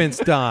elephants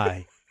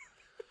die?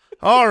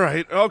 All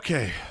right.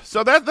 Okay.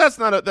 So that's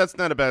not a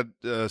bad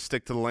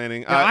stick to the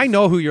landing. Now, I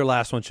know who your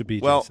last one should be.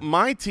 Well, Jason.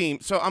 my team.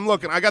 So I'm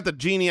looking. I got the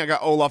Genie. I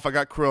got Olaf. I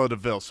got Cruella de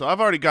Vil. So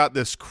I've already got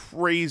this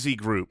crazy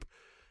group.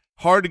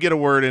 Hard to get a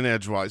word in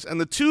edgewise.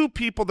 And the two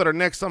people that are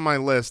next on my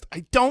list,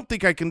 I don't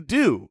think I can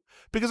do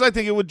because I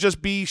think it would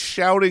just be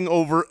shouting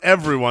over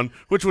everyone,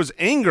 which was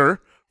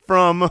Anger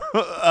from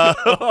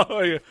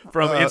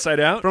From Inside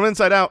Out? From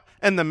Inside Out,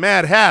 and the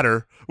Mad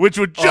Hatter, which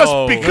would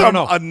just become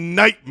no. a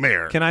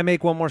nightmare. Can I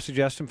make one more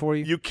suggestion for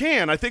you? You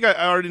can. I think I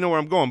already know where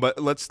I'm going, but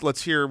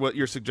let's hear what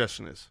your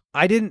suggestion is.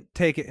 I didn't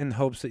take it in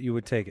hopes that you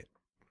would take it.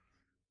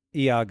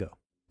 Iago.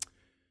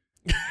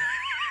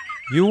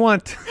 You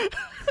want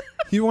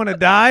to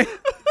die?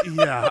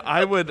 Yeah,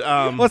 I would.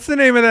 What's the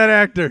name of that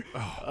actor?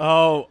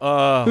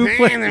 Who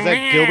plays Is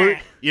that Gilbert?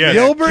 Yes,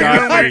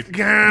 Gilbert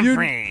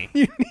Godfrey.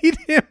 You need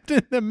him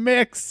in the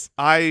mix.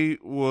 I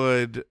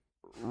would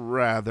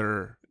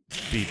rather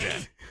be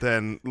dead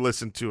than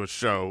listen to a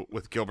show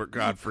with Gilbert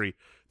Godfrey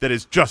that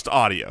is just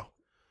audio.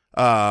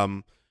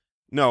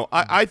 No,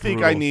 I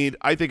think I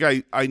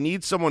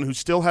need someone who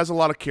still has a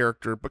lot of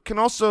character, but can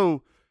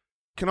also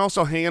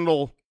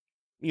handle,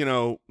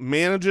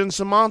 managing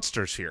some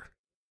monsters here.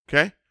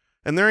 Okay?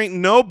 And there ain't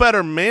no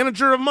better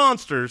manager of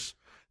monsters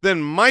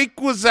than Mike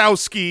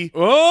Wazowski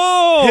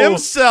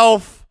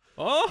himself.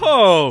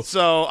 Oh.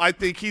 So I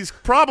think he's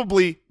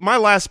probably – my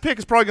last pick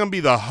is probably going to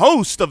be the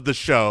host of the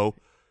show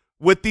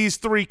with these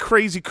three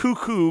crazy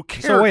cuckoo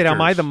characters. So wait,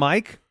 am I the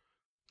Mike?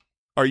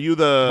 Are you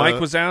the – Mike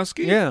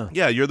Wazowski? Yeah.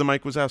 Yeah, you're the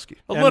Mike Wazowski.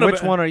 And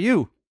which one are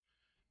you?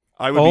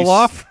 I would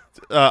Olaf?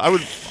 I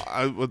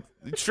would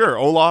 – sure,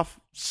 Olaf,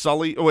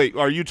 Sully. Oh, wait,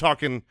 are you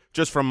talking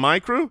just from my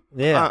crew?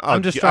 Yeah,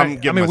 I'm just trying. I'm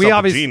giving I mean,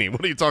 myself a genie.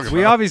 What are you talking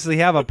we about? obviously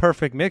have a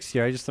perfect mix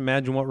here. I just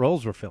imagine what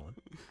roles we're filling.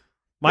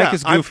 Mike Yeah,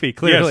 is Goofy,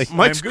 clearly. yes.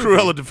 Mike's I'm Goofy.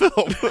 Cruella de Vil.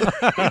 What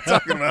are you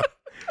talking about?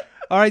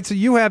 All right, so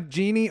you have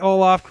Genie,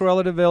 Olaf,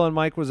 Cruella de Vil, and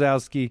Mike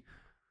Wazowski.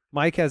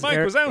 Mike has Mike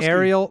Wazowski.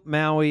 Ariel,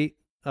 Maui.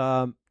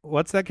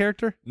 What's that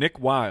character? Nick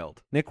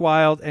Wilde. Nick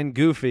Wilde and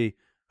Goofy.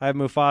 I have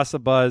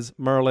Mufasa, Buzz,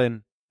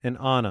 Merlin, and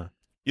Anna.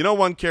 You know,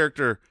 one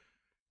character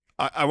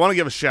I want to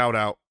give a shout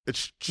out.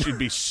 It should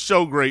be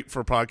so great for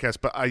a podcast,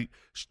 but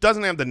she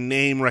doesn't have the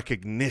name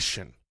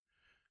recognition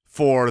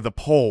for the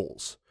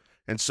polls.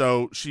 And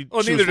so she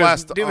Neither was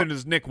last.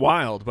 does Nick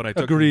Wilde, but I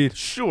took Agreed.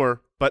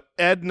 Sure, but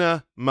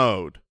Edna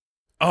Mode.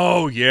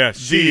 Oh, yes.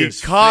 She The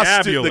is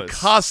fabulous. the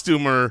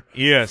costumer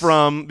Yes.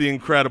 from The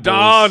Incredibles.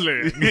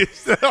 Darling.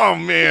 Oh,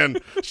 man.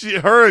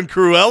 Her and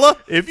Cruella?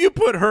 If you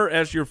put her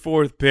as your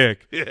fourth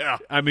pick, Yeah.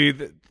 I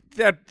mean,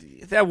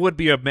 that would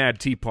be a mad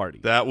tea party.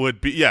 That would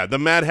be, yeah, the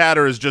Mad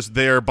Hatter is just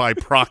there by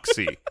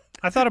proxy.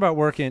 I thought about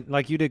working,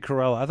 like you did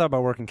Cruella, I thought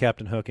about working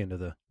Captain Hook into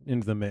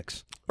the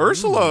mix.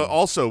 Ursula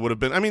also would have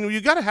been, I mean, you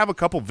got to have a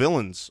couple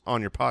villains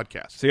on your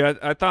podcast. See,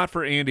 I thought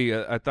for Andy,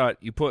 I thought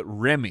you put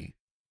Remy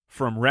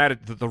from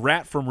the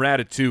rat from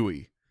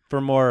Ratatouille.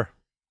 For more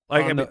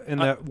Like, in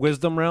the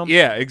wisdom realm?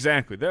 Yeah,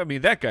 exactly. I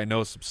mean, that guy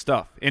knows some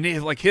stuff, and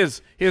his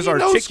He knows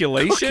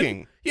articulation.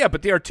 cooking. Yeah,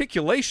 but the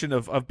articulation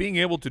of being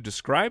able to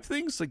describe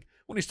things, like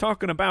when he's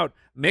talking about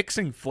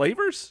mixing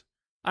flavors,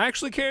 I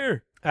actually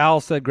care.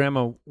 Al said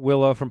Grandma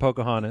Willow from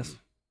Pocahontas.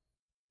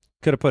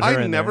 Could have put her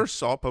I in never there.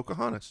 saw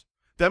Pocahontas.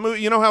 That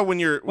movie, you know how when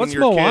you're What's when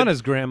you're a kid-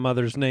 Moana's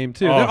grandmother's name,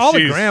 too? Oh, All the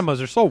she's-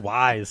 grandmas are so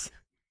wise.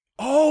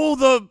 Oh,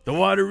 The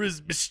water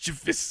is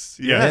mischievous.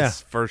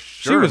 yes, for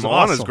sure. was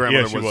Moana's awesome.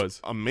 grandmother Yeah, she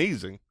was.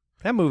 amazing.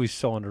 That movie's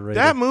so underrated.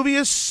 That movie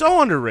is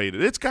so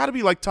underrated. It's got to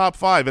be like top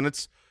 5, and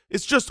it's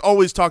just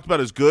always talked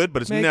about as good,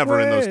 but it's Make never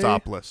in those way.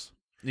 top lists.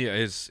 Yeah,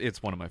 it's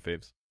one of my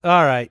faves.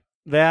 All right.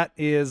 That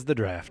is the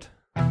draft.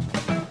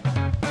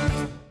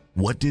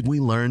 What did we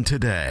learn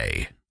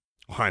today?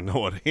 I know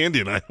what Andy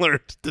and I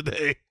learned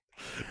today.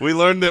 We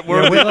learned that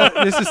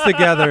This is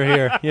together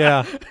here.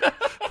 Yeah.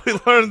 we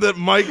learned that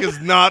Mike is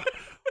not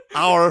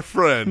our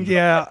friend.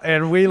 Yeah,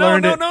 and we No,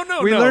 learned no, it. no,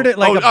 no, we no. learned it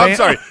like Oh, a I'm band.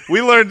 sorry.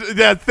 We learned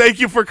that. Thank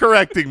you for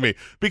correcting me,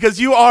 because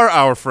you are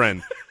our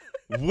friend.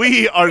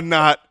 We are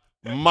not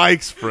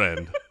Mike's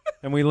friend.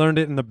 And we learned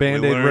it in the We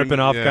Band-Aid learned- ripping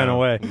off yeah, kind of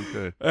way.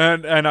 Okay.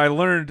 And I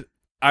learned,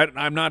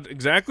 I'm not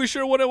exactly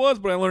sure what it was,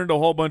 but I learned a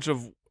whole bunch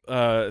of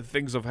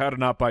things of how to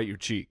not bite your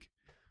cheek.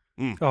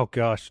 Oh,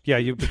 gosh. Yeah,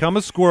 you become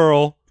a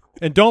squirrel,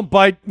 and don't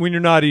bite when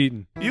you're not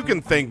eating. You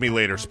can thank me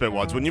later,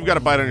 Spitwads. When you've got a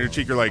bite on your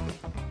cheek, you're like,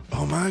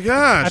 oh my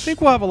gosh. I think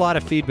we'll have a lot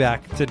of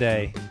feedback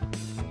today.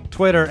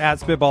 Twitter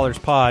at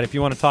SpitballersPod if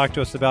you want to talk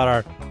to us about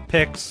our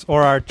picks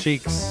or our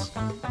cheeks.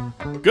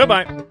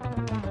 Goodbye.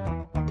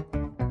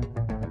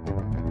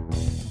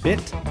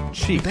 Bit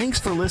cheek. Thanks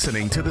for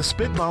listening to the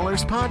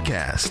Spitballers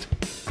Podcast.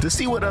 To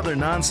see what other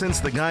nonsense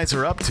the guys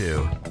are up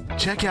to,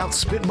 check out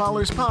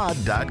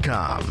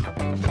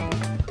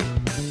SpitballersPod.com.